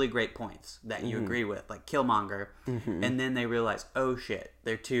have really great points that you agree with, like Killmonger, and then they realize, oh shit,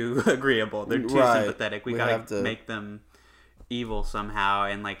 they're too agreeable, they're too sympathetic, we gotta make them evil somehow.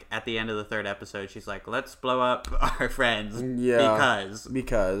 And like at the end of the third episode, she's like, let's blow up our friends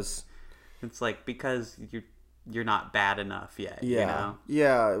because it's like, because you're not bad enough yet. You know?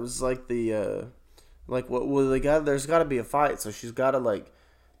 It was like the like what they got, there's got to be a fight, so she's got to like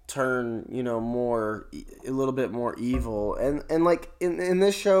turn, you know, more a little bit more evil. And like in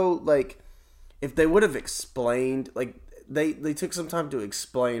this show, like if they would have explained, like They took some time to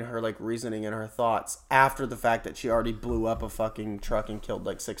explain her like reasoning and her thoughts after the fact that she already blew up a fucking truck and killed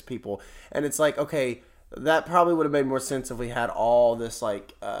like 6 people. And it's like, okay, that probably would have made more sense if we had all this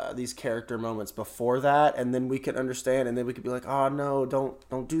like these character moments before that, and then we could understand, and then we could be like, oh no,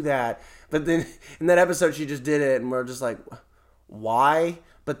 don't do that. But then in that episode she just did it, and we're just like, why?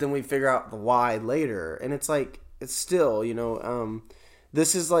 But then we figure out the why later, and it's like, it's still, you know,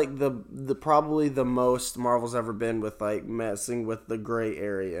 this is like the probably the most Marvel's ever been with like messing with the gray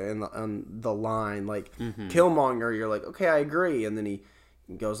area and the line. Like Killmonger, you're like, okay, I agree, and then he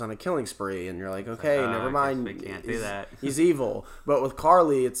goes on a killing spree, and you're like, okay, never mind. We can't do that. He's evil. But with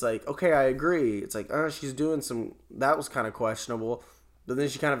Carly, it's like, okay, I agree. It's like, oh, she's doing some. That was kind of questionable, but then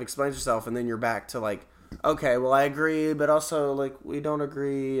she kind of explains herself, and then you're back to like, okay, well, I agree, but also like we don't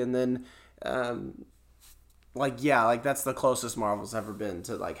agree, and then. Like, yeah, like that's the closest Marvel's ever been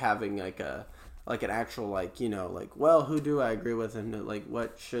to like having like an actual like, you know, like, well, who do I agree with, and like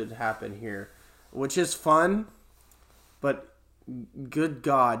what should happen here, which is fun, but good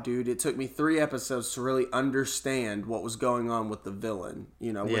God, dude, it took me 3 episodes to really understand what was going on with the villain,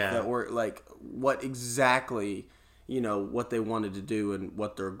 you know, with or like what exactly, you know, what they wanted to do and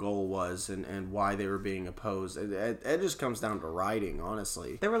what their goal was, and why they were being opposed. It just comes down to writing,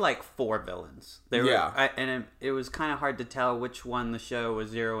 honestly. There were like 4 villains. And it was kind of hard to tell which one the show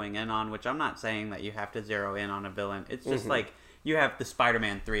was zeroing in on, which I'm not saying that you have to zero in on a villain. It's just like you have the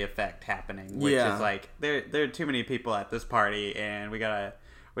Spider-Man 3 effect happening, which is like there are too many people at this party, and we gotta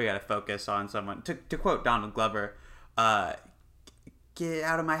focus on someone. To quote Donald Glover, get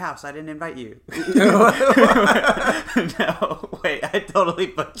out of my house, I didn't invite you. No, wait, I totally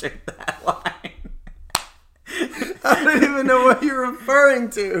butchered that line. I don't even know what you're referring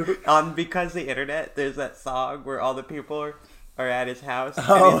to. Because the internet, there's that song where all the people are at his house,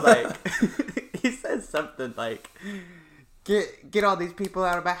 and he's like, he says something like, get all these people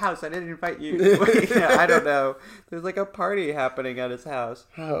out of my house. I didn't invite you. Yeah, I don't know. There's like a party happening at his house.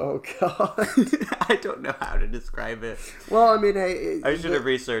 Oh God. I don't know how to describe it. Well, I mean, hey, I should have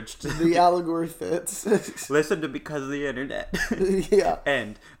researched. the allegory fits. Listen to Because of the Internet. Yeah.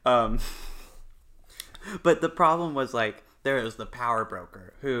 And but the problem was like there was the power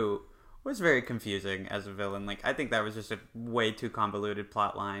broker who was very confusing as a villain. Like, I think that was just a way too convoluted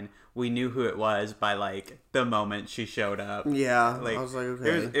plot line. We knew who it was by like the moment she showed up. Yeah, like, I was like,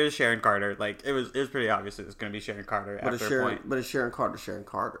 okay. It was Sharon Carter. Like, it was pretty obvious it was going to be Sharon Carter after a point. But it's Sharon Carter. Sharon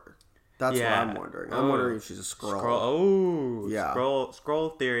Carter. That's what I'm wondering. I'm wondering if she's a Skrull. Oh, yeah.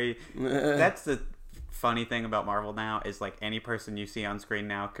 Skrull theory. That's the funny thing about Marvel now is like any person you see on screen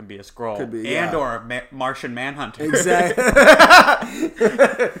now could be a Skrull and or a Martian Manhunter. Exactly.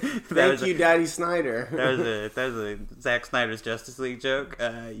 Thank you, Daddy Snyder. that was a Zack Snyder's Justice League joke.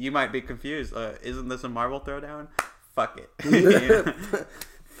 You might be confused. Isn't this a Marvel throwdown? Fuck it.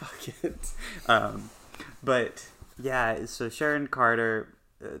 Fuck it. But yeah, so Sharon Carter,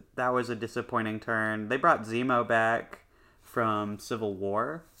 that was a disappointing turn. They brought Zemo back from Civil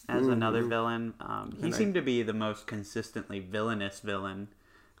War as another villain. He seemed to be the most consistently villainous villain,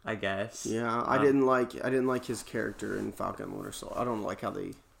 I guess. Yeah, I didn't like his character in Falcon and Winter Soldier. I don't like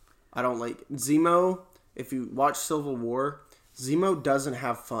Zemo. If you watch Civil War, Zemo doesn't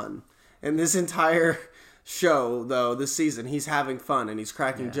have fun. And this entire show, though, this season, he's having fun and he's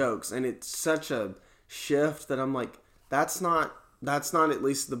cracking jokes, and it's such a shift that I'm like, that's not at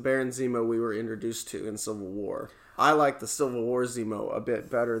least the Baron Zemo we were introduced to in Civil War. I like the Civil War Zemo a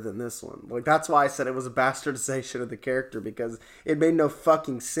bit better than this one. Like, that's why I said it was a bastardization of the character, because it made no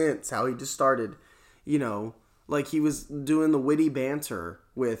fucking sense how he just started, like he was doing the witty banter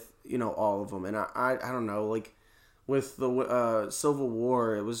with, all of them. And I don't know, like with the Civil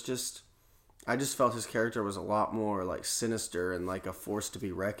War, it was just, I just felt his character was a lot more like sinister and like a force to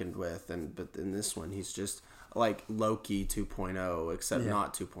be reckoned with. But in this one, he's just like Loki 2.0, except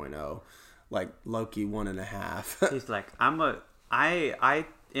not 2.0. Like Loki 1.5. He's like, I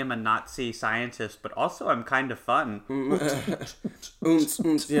am a Nazi scientist, but also I'm kind of fun.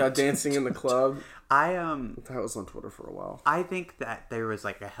 Yeah, dancing in the club. That was on Twitter for a while. I think that there was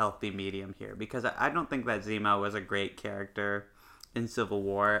like a healthy medium here, because I don't think that Zemo was a great character in Civil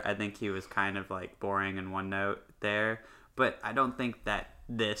War. I think he was kind of like boring and one note there, but I don't think that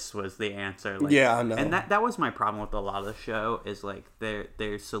this was the answer. Like, yeah, I know. And that was my problem with a lot of the show, is like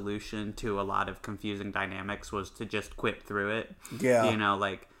their solution to a lot of confusing dynamics was to just quip through it. Yeah.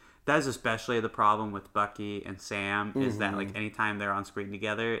 Like that's especially the problem with Bucky and Sam, is that like anytime they're on screen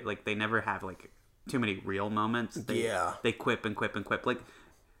together, like they never have like too many real moments. They quip and quip and quip. Like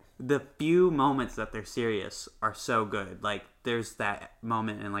the few moments that they're serious are so good. Like there's that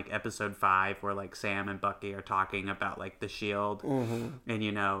moment in like episode 5 where like Sam and Bucky are talking about like the shield,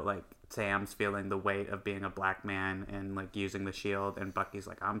 and like Sam's feeling the weight of being a black man and like using the shield, and Bucky's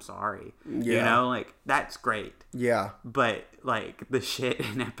like, I'm sorry. Like that's great. Yeah. But like the shit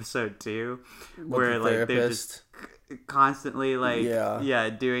in episode 2 where like they're just constantly like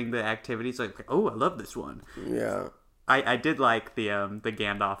doing the activities like, oh, I love this one. Yeah. I did like the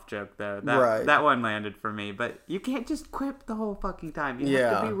Gandalf joke though. That one landed for me, but you can't just quip the whole fucking time. You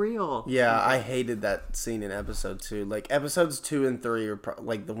have to be real. Yeah, I hated that scene in episode 2. Like episodes 2 and 3 are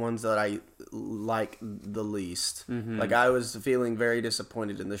like the ones that I like the least. Like I was feeling very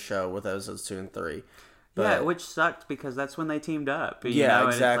disappointed in the show with episodes 2 and 3. But, which sucked because that's when they teamed up. Exactly. And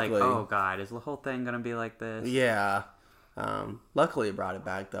it's like, oh god, is the whole thing gonna be like this? Yeah. Luckily it brought it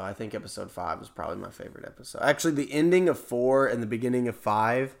back though. I think episode 5 was probably my favorite episode. Actually, the ending of 4 and the beginning of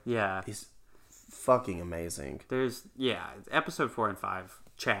 5 is fucking amazing. There's episode 4 and 5,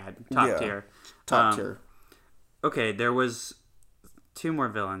 Chad, top tier. Top tier. Okay, there was 2 more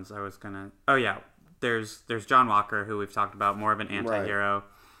villains I was gonna... Oh yeah, there's John Walker, who we've talked about, more of an anti-hero.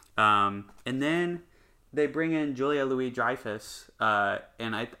 Right. And then they bring in Julia Louis-Dreyfus,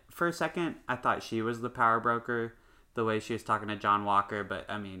 and for a second I thought she was the power broker, the way she was talking to John Walker, but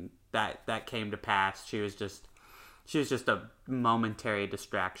I mean that came to pass. She was just a momentary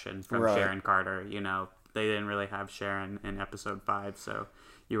distraction from Sharon Carter. They didn't really have Sharon in episode 5, so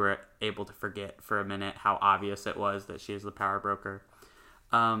you were able to forget for a minute how obvious it was that she is the power broker.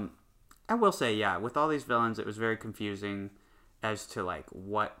 I will say, with all these villains, it was very confusing as to like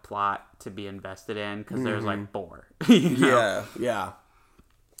what plot to be invested in, because there's like 4. Yeah.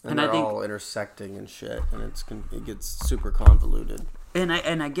 And they're all intersecting and shit, and it gets super convoluted. And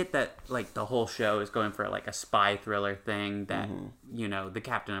I get that like the whole show is going for like a spy thriller thing that the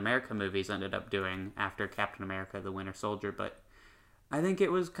Captain America movies ended up doing after Captain America: The Winter Soldier, but I think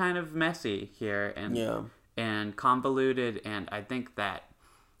it was kind of messy here, and and convoluted, and I think that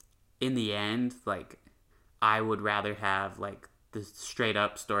in the end, like, I would rather have, like, the straight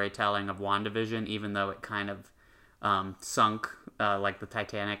up storytelling of WandaVision, even though it kind of sunk like the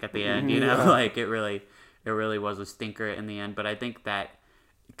Titanic at the end, you know? Like, it really was a stinker in the end. But I think that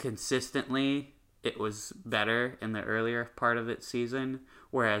consistently it was better in the earlier part of its season,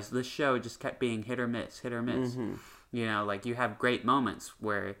 whereas the show just kept being hit or miss. You know, like, you have great moments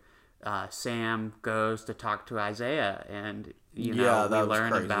where Sam goes to talk to Isaiah, and you know, we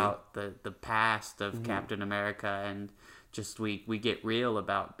learn about the past of Captain America, and just we get real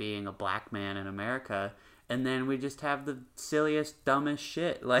about being a black man in America. And then we just have the silliest, dumbest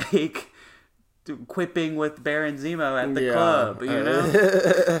shit, like quipping with Baron Zemo at the club, you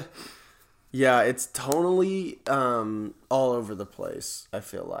know? Yeah, it's totally all over the place, I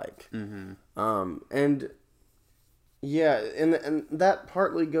feel like. And yeah, and that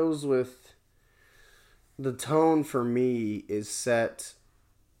partly goes with the tone for me is set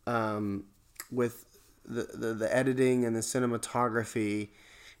with the editing and the cinematography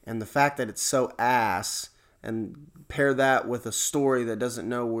and the fact that it's so ass, and pair that with a story that doesn't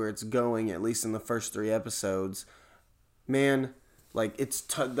know where it's going, at least in the first 3 episodes, man, like,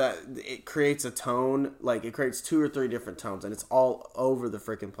 that it creates a tone, like, it creates 2 or 3 different tones, and it's all over the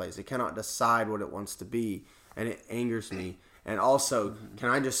freaking place. It cannot decide what it wants to be, and it angers me. And also, can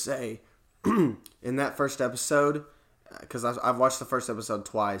I just say, in that first episode, because I've watched the first episode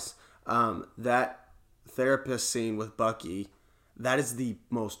twice, that therapist scene with Bucky, that is the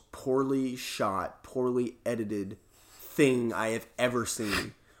most poorly shot, poorly edited thing I have ever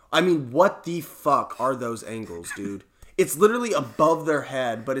seen. I mean, what the fuck are those angles, dude? It's literally above their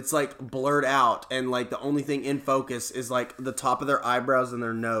head, but it's like blurred out, and like the only thing in focus is like the top of their eyebrows and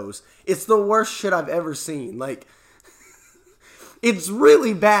their nose. It's the worst shit I've ever seen. Like, it's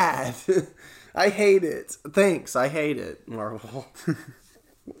really bad. I hate it. Thanks, I hate it, Marvel.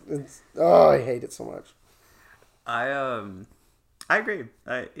 I hate it so much. I agree.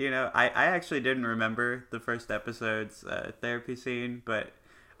 I actually didn't remember the first episode's therapy scene, but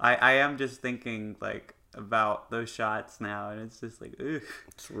I am just thinking, like, about those shots now, and it's just like, ugh.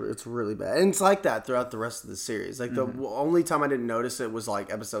 It's really bad. And it's like that throughout the rest of the series. Like, the only time I didn't notice it was,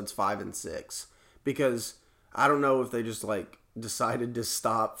 like, episodes 5 and 6. Because I don't know if they just, like, decided to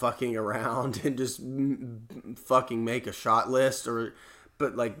stop fucking around and just fucking make a shot list,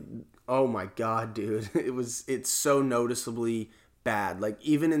 but, like, oh my god, dude. It's so noticeably bad. Like,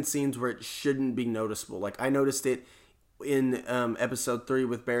 even in scenes where it shouldn't be noticeable. Like, I noticed it in episode 3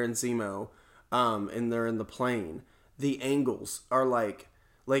 with Baron Zemo, and they're in the plane. The angles are like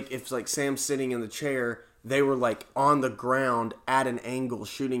if, like, Sam's sitting in the chair, they were, like, on the ground at an angle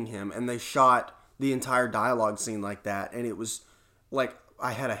shooting him, and they shot the entire dialogue scene like that, and it was like,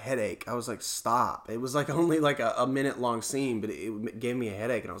 I had a headache. I was like, stop. It was like only like a minute long scene, but it gave me a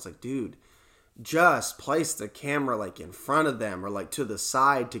headache, and I was like, dude, just place the camera like in front of them or like to the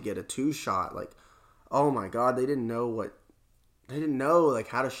side to get a 2 shot. Like, oh my god, they didn't know like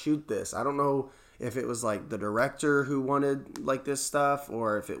how to shoot this. I don't know if it was like the director who wanted like this stuff,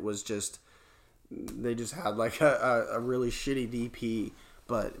 or if it was just they just had like a really shitty DP.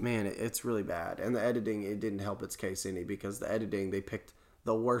 But man, it's really bad. And the editing, it didn't help its case any, because the editing, they picked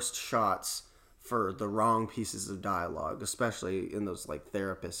the worst shots for the wrong pieces of dialogue, especially in those like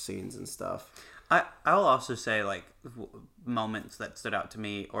therapist scenes and stuff. I'll also say, like, moments that stood out to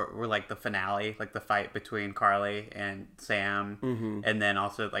me were like the finale, like the fight between Carly and Sam, and then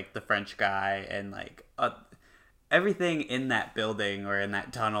also like the French guy, and like everything in that building or in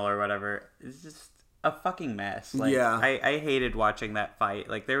that tunnel or whatever is just a fucking mess. Like, yeah. I hated watching that fight.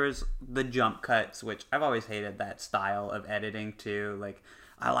 Like, there was the jump cuts, which I've always hated that style of editing too. Like,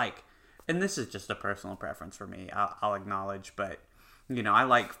 and this is just a personal preference for me, I'll acknowledge, but, you know, I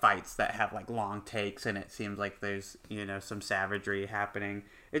like fights that have like long takes, and it seems like there's, you know, some savagery happening.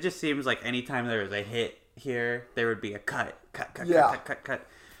 It just seems like anytime there was a hit here, there would be a cut.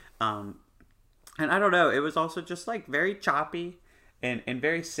 And I don't know, it was also just like very choppy and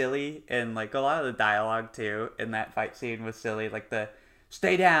very silly, and like a lot of the dialogue too in that fight scene was silly, like the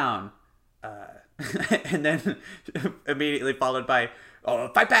stay down, and then immediately followed by, oh,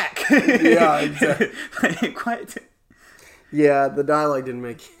 fight back. Yeah, exactly. Like, what? Yeah, the dialogue didn't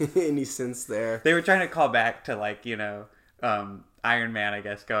make any sense there. They were trying to call back to, like, you know, Iron Man, I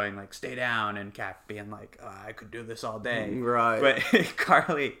guess, going like stay down, and Cap being like, oh, I could do this all day. Right. But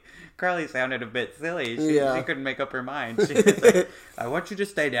Carly sounded a bit silly. She couldn't make up her mind. She was like, I want you to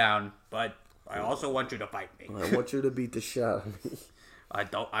stay down, but I also want you to fight me. I want you to beat the shit out of me.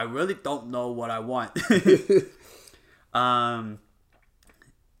 I really don't know what I want.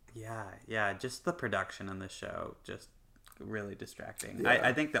 Yeah. Just the production in this show, just really distracting. Yeah.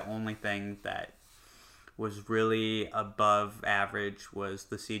 I think the only thing that was really above average was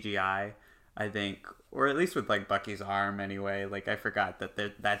the CGI. I think, or at least with like Bucky's arm anyway. Like I forgot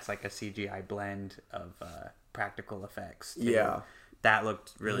that's like a CGI blend of practical effects. Too. Yeah. That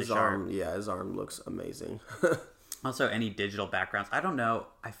looked really sharp. His arm looks amazing. Also, any digital backgrounds. I don't know.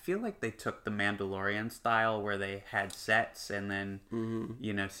 I feel like they took the Mandalorian style where they had sets and then,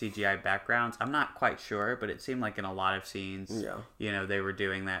 CGI backgrounds. I'm not quite sure, but it seemed like in a lot of scenes, they were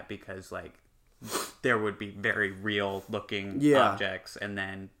doing that because, like, there would be very real looking objects and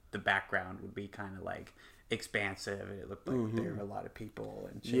then the background would be kind of, like, expansive. It looked like there were a lot of people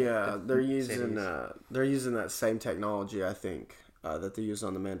and shit. Yeah, they're using that same technology, I think, that they use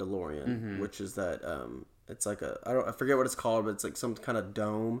on the Mandalorian, which is that it's like I forget what it's called, but it's like some kind of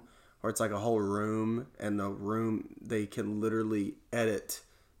dome, or it's like a whole room, and the room they can literally edit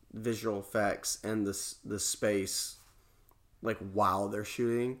visual effects and the space, like while they're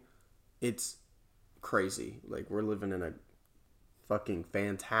shooting. It's crazy. Like we're living in a fucking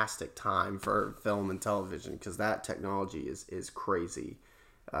fantastic time for film and television because that technology is crazy.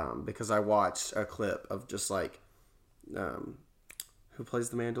 Because I watched a clip of just like who plays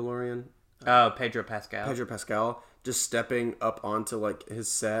the Mandalorian? Oh, Pedro Pascal. Pedro Pascal just stepping up onto like his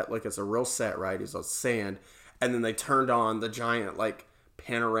set, like it's a real set, right? He's on sand, and then they turned on the giant like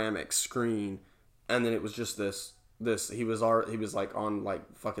panoramic screen, and then it was just this. He was like on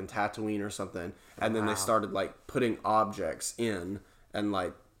like fucking Tatooine or something, and then they started like putting objects in, and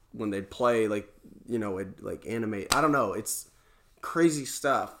like when they'd play, like it like animate. I don't know, it's crazy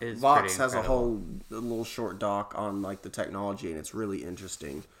stuff. Vox has a little short doc on like the technology, and it's really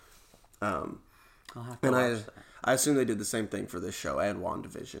interesting. And I assume they did the same thing for this show and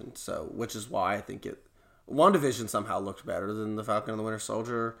WandaVision, so which is why I think WandaVision somehow looked better than the Falcon and the Winter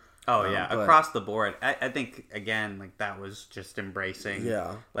Soldier. Oh yeah, across the board. I think again, like that was just embracing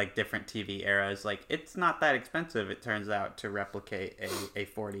like different TV eras. Like it's not that expensive, it turns out, to replicate a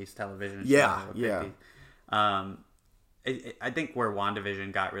 40s television show. Yeah. I think where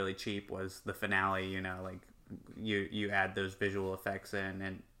WandaVision got really cheap was the finale. Like you add those visual effects in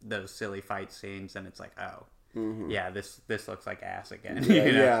and those silly fight scenes, and it's like, oh, yeah, this looks like ass again.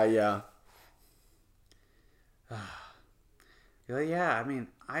 Yeah. Yeah, I mean,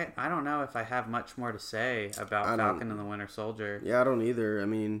 I don't know if I have much more to say about Falcon and the Winter Soldier. Yeah, I don't either. I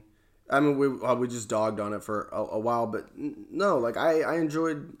mean, we just dogged on it for a while, but no, like I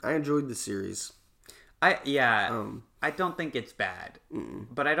enjoyed the series. I don't think it's bad,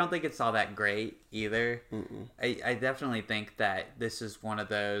 but I don't think it's all that great either. I definitely think that this is one of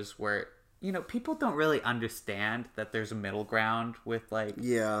those where people don't really understand that there's a middle ground with like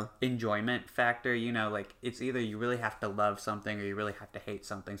enjoyment factor. Like it's either you really have to love something or you really have to hate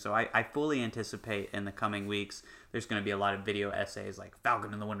something. So I fully anticipate in the coming weeks there's going to be a lot of video essays like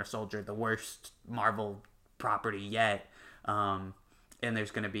Falcon and the Winter Soldier, the worst Marvel property yet, and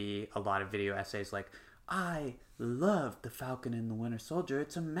there's going to be a lot of video essays like, I love the Falcon and the Winter Soldier.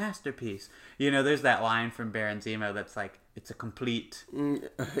 It's a masterpiece. There's that line from Baron Zemo that's like, it's a complete,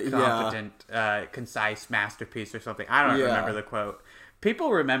 competent, concise masterpiece or something. I don't remember the quote.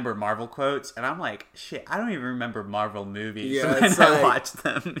 People remember Marvel quotes, and I'm like, shit, I don't even remember Marvel movies. Yeah, when I watch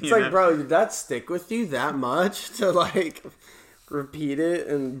them. It's like, bro, did that stick with you that much to like repeat it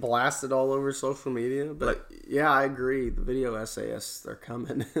and blast it all over social media? But yeah, I agree. The video essayists, they're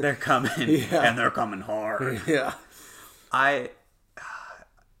coming. They're coming, and they're coming hard. Yeah.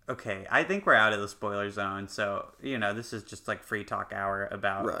 Okay, I think we're out of the spoiler zone, so, this is just like free talk hour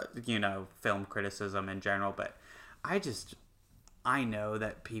about, film criticism in general, but I know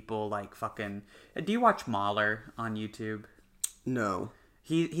that people like fucking... Do you watch Mahler on YouTube? No.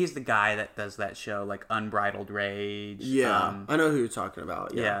 He's the guy that does that show, like Unbridled Rage. Yeah, I know who you're talking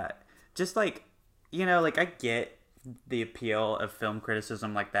about. Yeah. Just like, like I get the appeal of film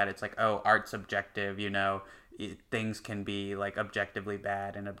criticism like that. It's like, oh, art's subjective, things can be like objectively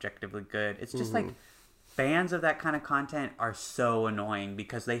bad and objectively good. It's just like fans of that kind of content are so annoying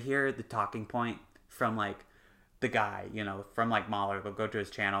because they hear the talking point from like the guy, from like Mahler. They'll go to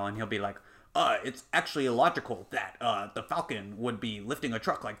his channel and he'll be like, it's actually illogical that the Falcon would be lifting a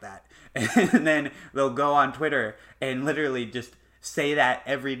truck like that. And then they'll go on Twitter and literally just say that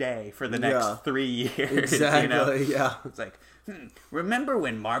every day for the next 3 years. Exactly, yeah. It's like, remember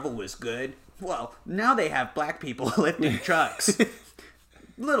when Marvel was good? Well, now they have black people lifting trucks.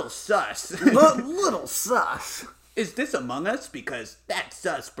 Little sus. Little sus. Is this Among Us? Because that's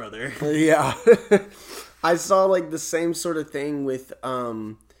sus, brother. Yeah. I saw like the same sort of thing with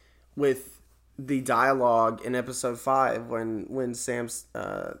the dialogue in episode 5 when Sam's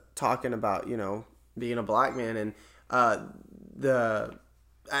talking about, you know, being a black man, and I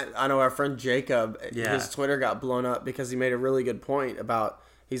know our friend Jacob, his Twitter got blown up because he made a really good point about,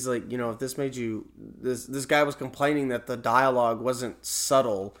 he's like, you know, if this made you, this guy was complaining that the dialogue wasn't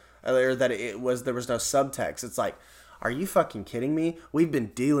subtle, or that there was no subtext. It's like, are you fucking kidding me? We've been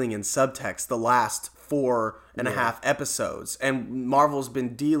dealing in subtext the last 4.5 episodes, and Marvel's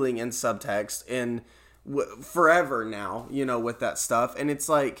been dealing in subtext in forever now, you know, with that stuff. And it's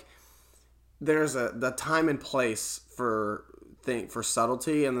like, there's the time and place for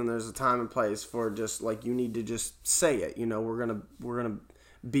subtlety, and then there's a time and place for just like, you need to just say it, you know, we're gonna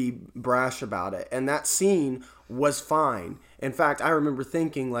be brash about it. And that scene was fine. In fact, I remember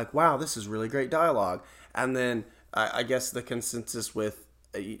thinking like, wow, this is really great dialogue. And then I guess the consensus with,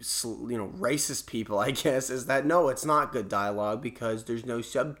 you know, racist people, I guess, is that no, it's not good dialogue because there's no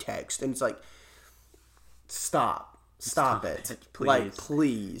subtext. And it's like, stop it. Please. Like,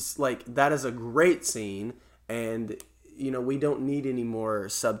 please. Like, that is a great scene, and, you know, we don't need any more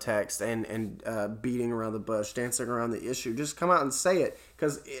subtext and beating around the bush, dancing around the issue. Just come out and say it,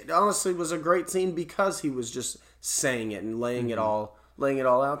 because it honestly was a great scene because he was just saying it and laying it all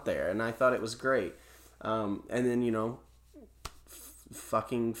out there, and I thought it was great. And then, you know,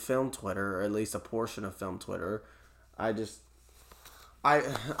 fucking film Twitter, or at least a portion of film Twitter, I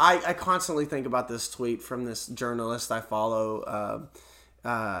constantly think about this tweet from this journalist I follow.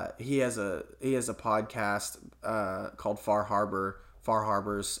 He has a podcast called Far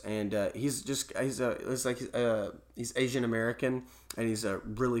Harbors, and he's Asian American, and he's a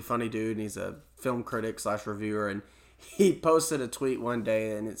really funny dude, and he's a film critic / reviewer, and he posted a tweet one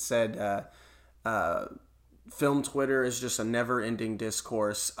day, and it said, film Twitter is just a never-ending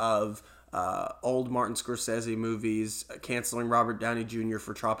discourse of old Martin Scorsese movies, canceling Robert Downey Jr.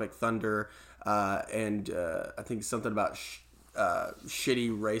 for Tropic Thunder, and I think something about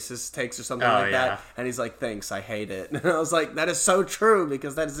shitty racist takes or something that. And he's like, thanks, I hate it. And I was like, that is so true,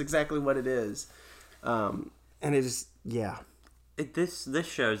 because that is exactly what it is. And it is, yeah. This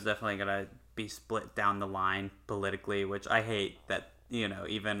show is definitely going to be split down the line politically, which I hate that, you know,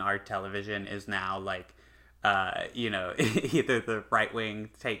 even our television is now like, you know, either the right wing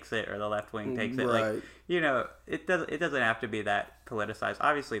takes it or the left wing takes it. Right. Like, you know, it doesn't have to be that politicized.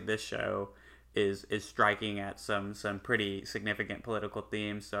 Obviously, this show is striking at some pretty significant political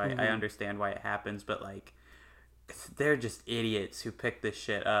themes, so I understand why it happens. But like, they're just idiots who pick this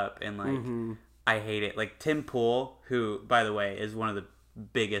shit up, and like, I hate it. Like Tim Pool, who by the way is one of the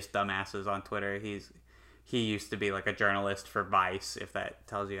biggest dumbasses on Twitter. He used to be like a journalist for Vice, if that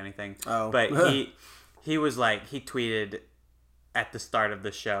tells you anything. Oh, but he was like, he tweeted at the start of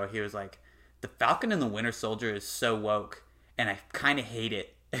the show, he was like, "The Falcon and the Winter Soldier is so woke, and I kind of hate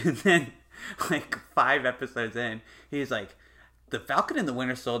it." And then, like 5 episodes in, he's like, "The Falcon and the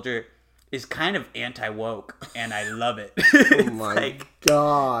Winter Soldier is kind of anti-woke, and I love it." Oh my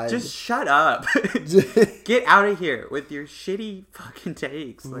God. Just shut up. Get out of here with your shitty fucking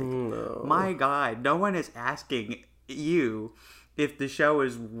takes. Like, my God, no one is asking you if the show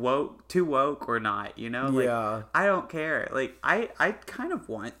is too woke or not, you know? Like, yeah. I don't care. Like, I kind of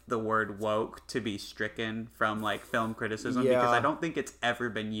want the word woke to be stricken from, like, film criticism, because I don't think it's ever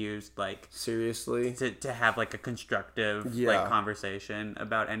been used, like, seriously, to have, like, a constructive, like, conversation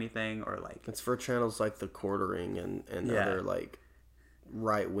about anything, or, like... It's for channels like The Quartering and other, like,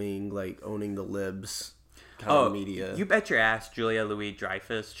 right-wing, like, owning the libs kind of media. You bet your ass Julia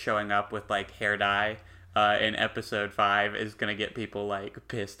Louis-Dreyfus showing up with, like, hair dye in episode 5 is gonna get people like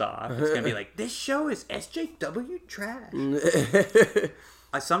pissed off. It's gonna be like, this show is SJW trash.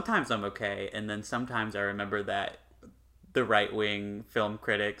 Sometimes I'm okay, and then sometimes I remember that the right wing film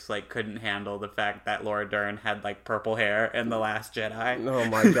critics like couldn't handle the fact that Laura Dern had like purple hair in The Last Jedi. Oh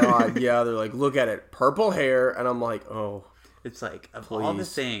my God, yeah, they're like, look at it, purple hair, and I'm like, oh, it's like, of all the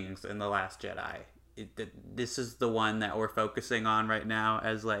things in The Last Jedi, this is the one that we're focusing on right now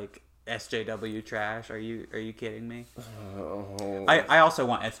as like SJW trash. Are you kidding me? Oh. I also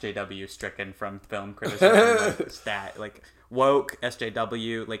want SJW stricken from film criticism. Stat, like, woke,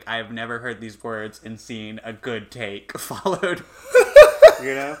 SJW, like, I've never heard these words and seen a good take followed.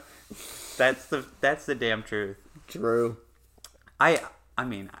 You know, that's the damn truth. True. I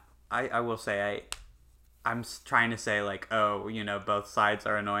mean, I will say I'm trying to say like, oh, you know, both sides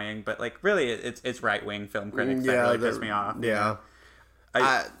are annoying, but like really it's right wing film critics that really piss me off. Yeah. You know?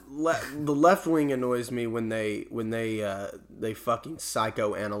 The left wing annoys me when they fucking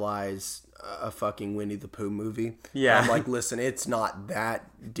psychoanalyze a fucking Winnie the Pooh movie. Yeah, I'm like, listen, it's not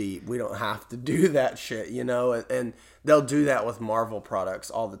that deep. We don't have to do that shit, you know. And they'll do that with Marvel products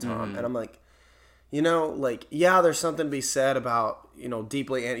all the time, and I'm like, you know, like, yeah, there's something to be said about, you know,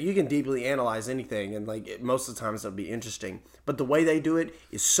 you can deeply analyze anything, and like most of the times it'll be interesting. But the way they do it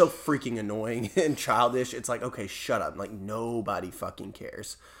is so freaking annoying and childish. It's like, okay, shut up. Like, nobody fucking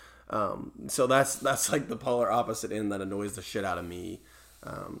cares. So that's like the polar opposite end that annoys the shit out of me.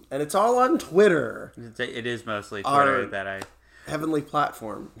 And it's all on Twitter. It is mostly Twitter that I... Heavenly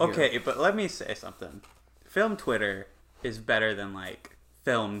platform. Here. Okay, but let me say something. Film Twitter is better than, like,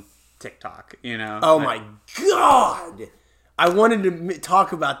 film TikTok, you know? Oh my God! I wanted to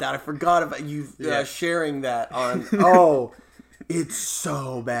talk about that. I forgot about you sharing that on... Oh, it's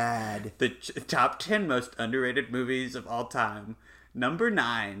so bad. The top 10 most underrated movies of all time. Number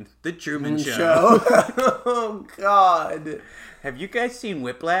 9, The Truman Show. Oh, God. Have you guys seen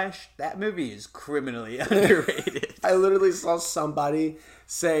Whiplash? That movie is criminally underrated. I literally saw somebody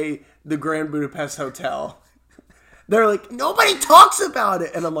say The Grand Budapest Hotel. They're like, nobody talks about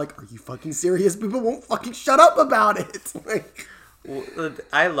it. And I'm like, are you fucking serious? People won't fucking shut up about it. Like,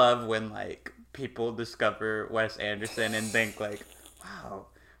 I love when, like, people discover Wes Anderson and think, like, wow,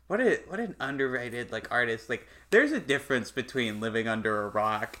 what an underrated, like, artist. Like, there's a difference between living under a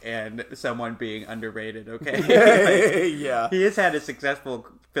rock and someone being underrated, okay? Yeah. He has had a successful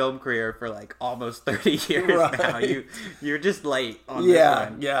film career for, like, almost 30 years now. You're just late on this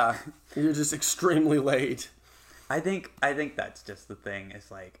one. Yeah. You're just extremely late. I think that's just the thing.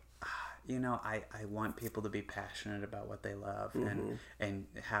 It's like, you know, I want people to be passionate about what they love and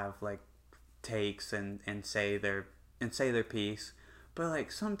have, like, takes and say their piece. But,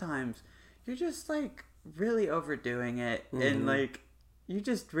 like, sometimes you're just, like, really overdoing it. And, like, you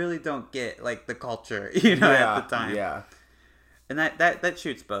just really don't get, like, the culture, you know, at the time. Yeah. And that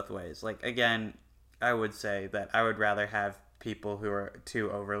shoots both ways. Like, again, I would say that I would rather have people who are too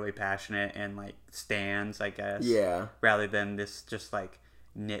overly passionate and, like, stans, I guess. Yeah. Rather than this just, like,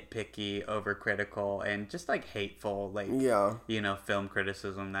 nitpicky, overcritical, and just, like, hateful, like, you know, film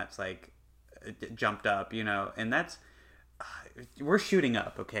criticism that's, like, jumped up, you know. And that's... we're shooting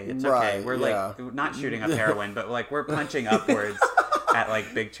up, okay? It's okay. We're like not shooting up heroin, but like we're punching upwards at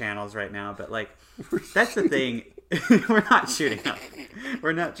like big channels right now. But like that's the thing. We're not shooting up.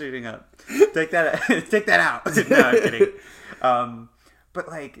 We're not shooting up. Take that out. No, I'm kidding. But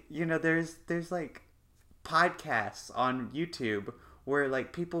like, you know, there's like podcasts on YouTube where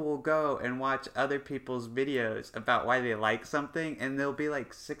like people will go and watch other people's videos about why they like something, and they'll be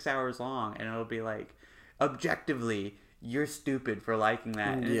like 6 hours long, and it'll be like, objectively, you're stupid for liking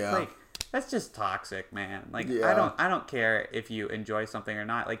that. And it's like, that's just toxic, man. Like, I don't care if you enjoy something or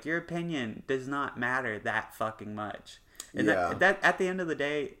not. Like, your opinion does not matter that fucking much. And that at the end of the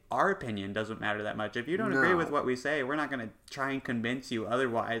day, our opinion doesn't matter that much. If you don't agree with what we say, we're not going to try and convince you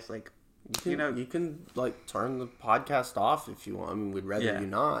otherwise. Like, you know, you can like turn the podcast off if you want. I mean, we'd rather you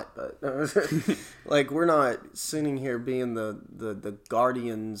not, but like, we're not sitting here being the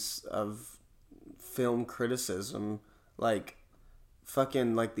guardians of film criticism. Like,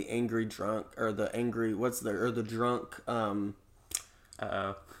 fucking, like, the angry drunk, or the angry, the drunk,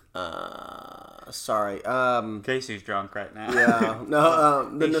 sorry, Casey's drunk right now. Yeah,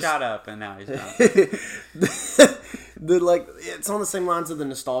 no, he shot up and now he's drunk. Like, it's on the same lines of the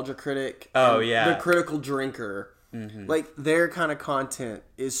Nostalgia Critic. Oh, yeah. The Critical Drinker. Mm-hmm. Like, their kind of content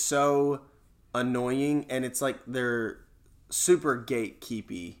is so annoying, and it's like, they're super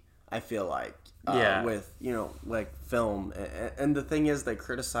gatekeepy, I feel like. With, you know, like, film. And the thing is, they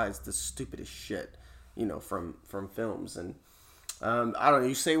criticize the stupidest shit, you know, from films. And I don't know,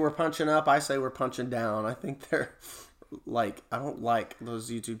 you say we're punching up, I say we're punching down. I think they're like, I don't like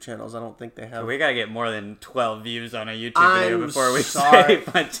those YouTube channels. I don't think they have... We gotta get more than 12 views on a YouTube video before we say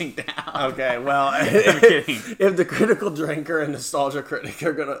punching down. Okay, well, if the Critical Drinker and Nostalgia Critic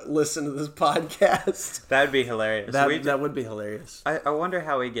are gonna listen to this podcast... That'd be hilarious. That would be hilarious. I wonder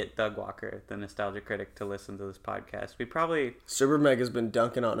how we get Doug Walker, the Nostalgia Critic, to listen to this podcast. We probably... Super Meg has been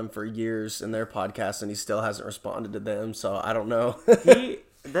dunking on him for years in their podcast, and he still hasn't responded to them, so I don't know.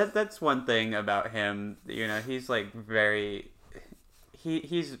 That's one thing about him, you know, he's like very...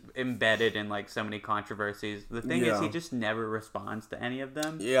 He's embedded in like so many controversies. The thing is, he just never responds to any of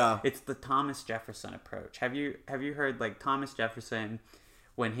them. Yeah. It's the Thomas Jefferson approach. Have you heard, like, Thomas Jefferson,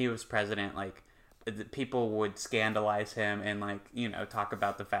 when he was president, like, people would scandalize him and, like, you know, talk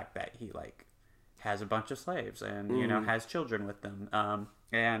about the fact that he, like, has a bunch of slaves and, you know, has children with them.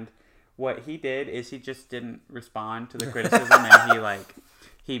 And what he did is he just didn't respond to the criticism, and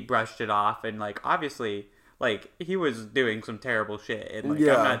he brushed it off, and, like, obviously, like, he was doing some terrible shit, and, like,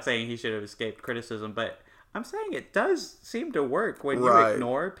 I'm not saying he should have escaped criticism, but I'm saying it does seem to work when you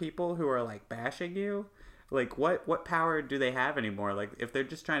ignore people who are, like, bashing you. like what power do they have anymore? Like if they're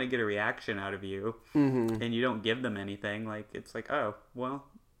just trying to get a reaction out of you and you don't give them anything, like it's like, oh well,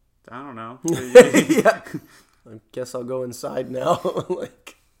 I don't know. Yeah. I guess I'll go inside now.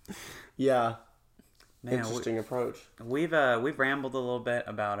 Like, yeah. Man, interesting approach. We've rambled a little bit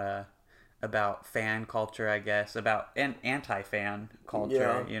about fan culture, I guess, about anti-fan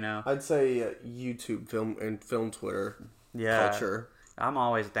culture. Yeah. I'd say YouTube film Twitter culture. I'm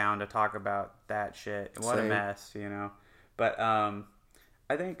always down to talk about that shit. What a mess, But I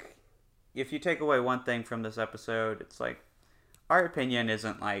think if you take away one thing from this episode, it's like our opinion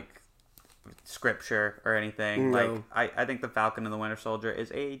isn't like scripture or anything. No. Like I think The Falcon and the Winter Soldier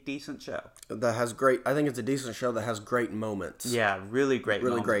is a decent show. I think it's a decent show that has great moments. Yeah, really great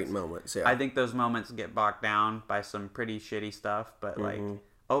moments. Yeah. I think those moments get bogged down by some pretty shitty stuff, but like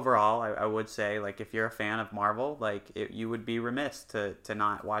overall, I would say, like, if you're a fan of Marvel, like, you would be remiss to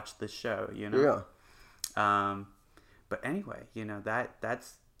not watch this show, Yeah. But anyway,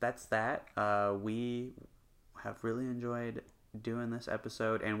 that's that. We have really enjoyed doing this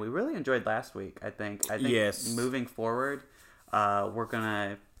episode, and we really enjoyed last week, I think. Yes. Moving forward, we're going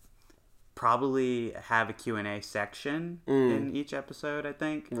to probably have a Q&A section in each episode, I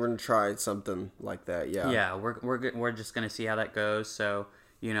think. We're going to try something like that, yeah. Yeah, we're just going to see how that goes, so...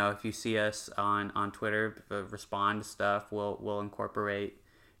 if you see us on Twitter, respond to stuff. We'll incorporate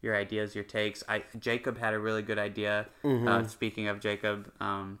your ideas, your takes. Jacob had a really good idea. Speaking of Jacob,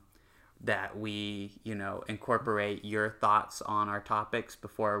 that we incorporate your thoughts on our topics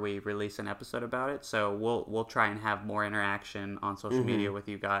before we release an episode about it. So we'll try and have more interaction on social media with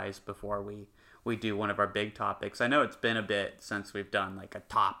you guys before we do one of our big topics. I know it's been a bit since we've done like a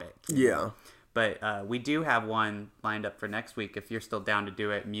topic. Yeah. But we do have one lined up for next week if you're still down to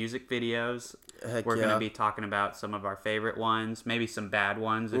do it. Music videos. Heck We're going to be talking about some of our favorite ones, maybe some bad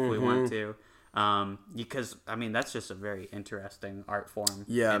ones if we want to. Because, I mean, that's just a very interesting art form.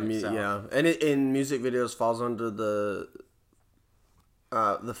 Yeah, yeah. And in music videos falls under the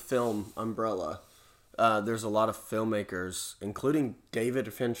film umbrella. There's a lot of filmmakers, including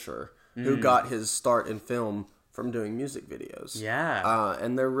David Fincher, who got his start in film from doing music videos. Yeah.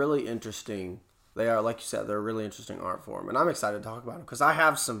 And they're really interesting. They are, like you said, they're a really interesting art form. And I'm excited to talk about them because I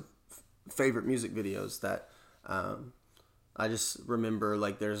have some favorite music videos that I just remember.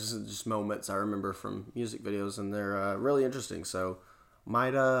 Like, there's just moments I remember from music videos, and they're really interesting. So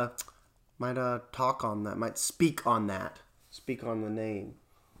might talk on that, might speak on the name.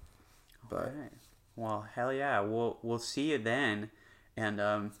 But okay. Well, hell yeah. We'll see you then. And,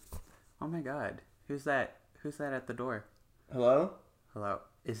 oh my God. Who's that at the door? Hello?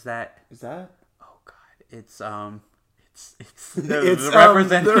 Is that? Oh God. It's the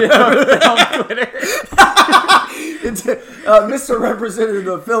representative of Twitter. It's Mr. Representative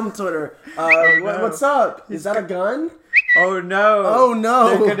of Film Twitter. No. What's up? Is that a gun? Oh no. Oh no.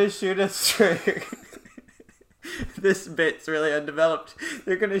 They're gonna shoot us for this bit's really undeveloped.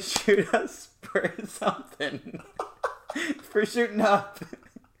 They're gonna shoot us for something. For shooting up.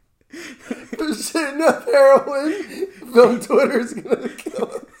 For shooting up heroin. Film Twitter's gonna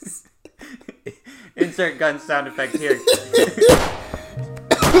kill us. Insert gun sound effect here.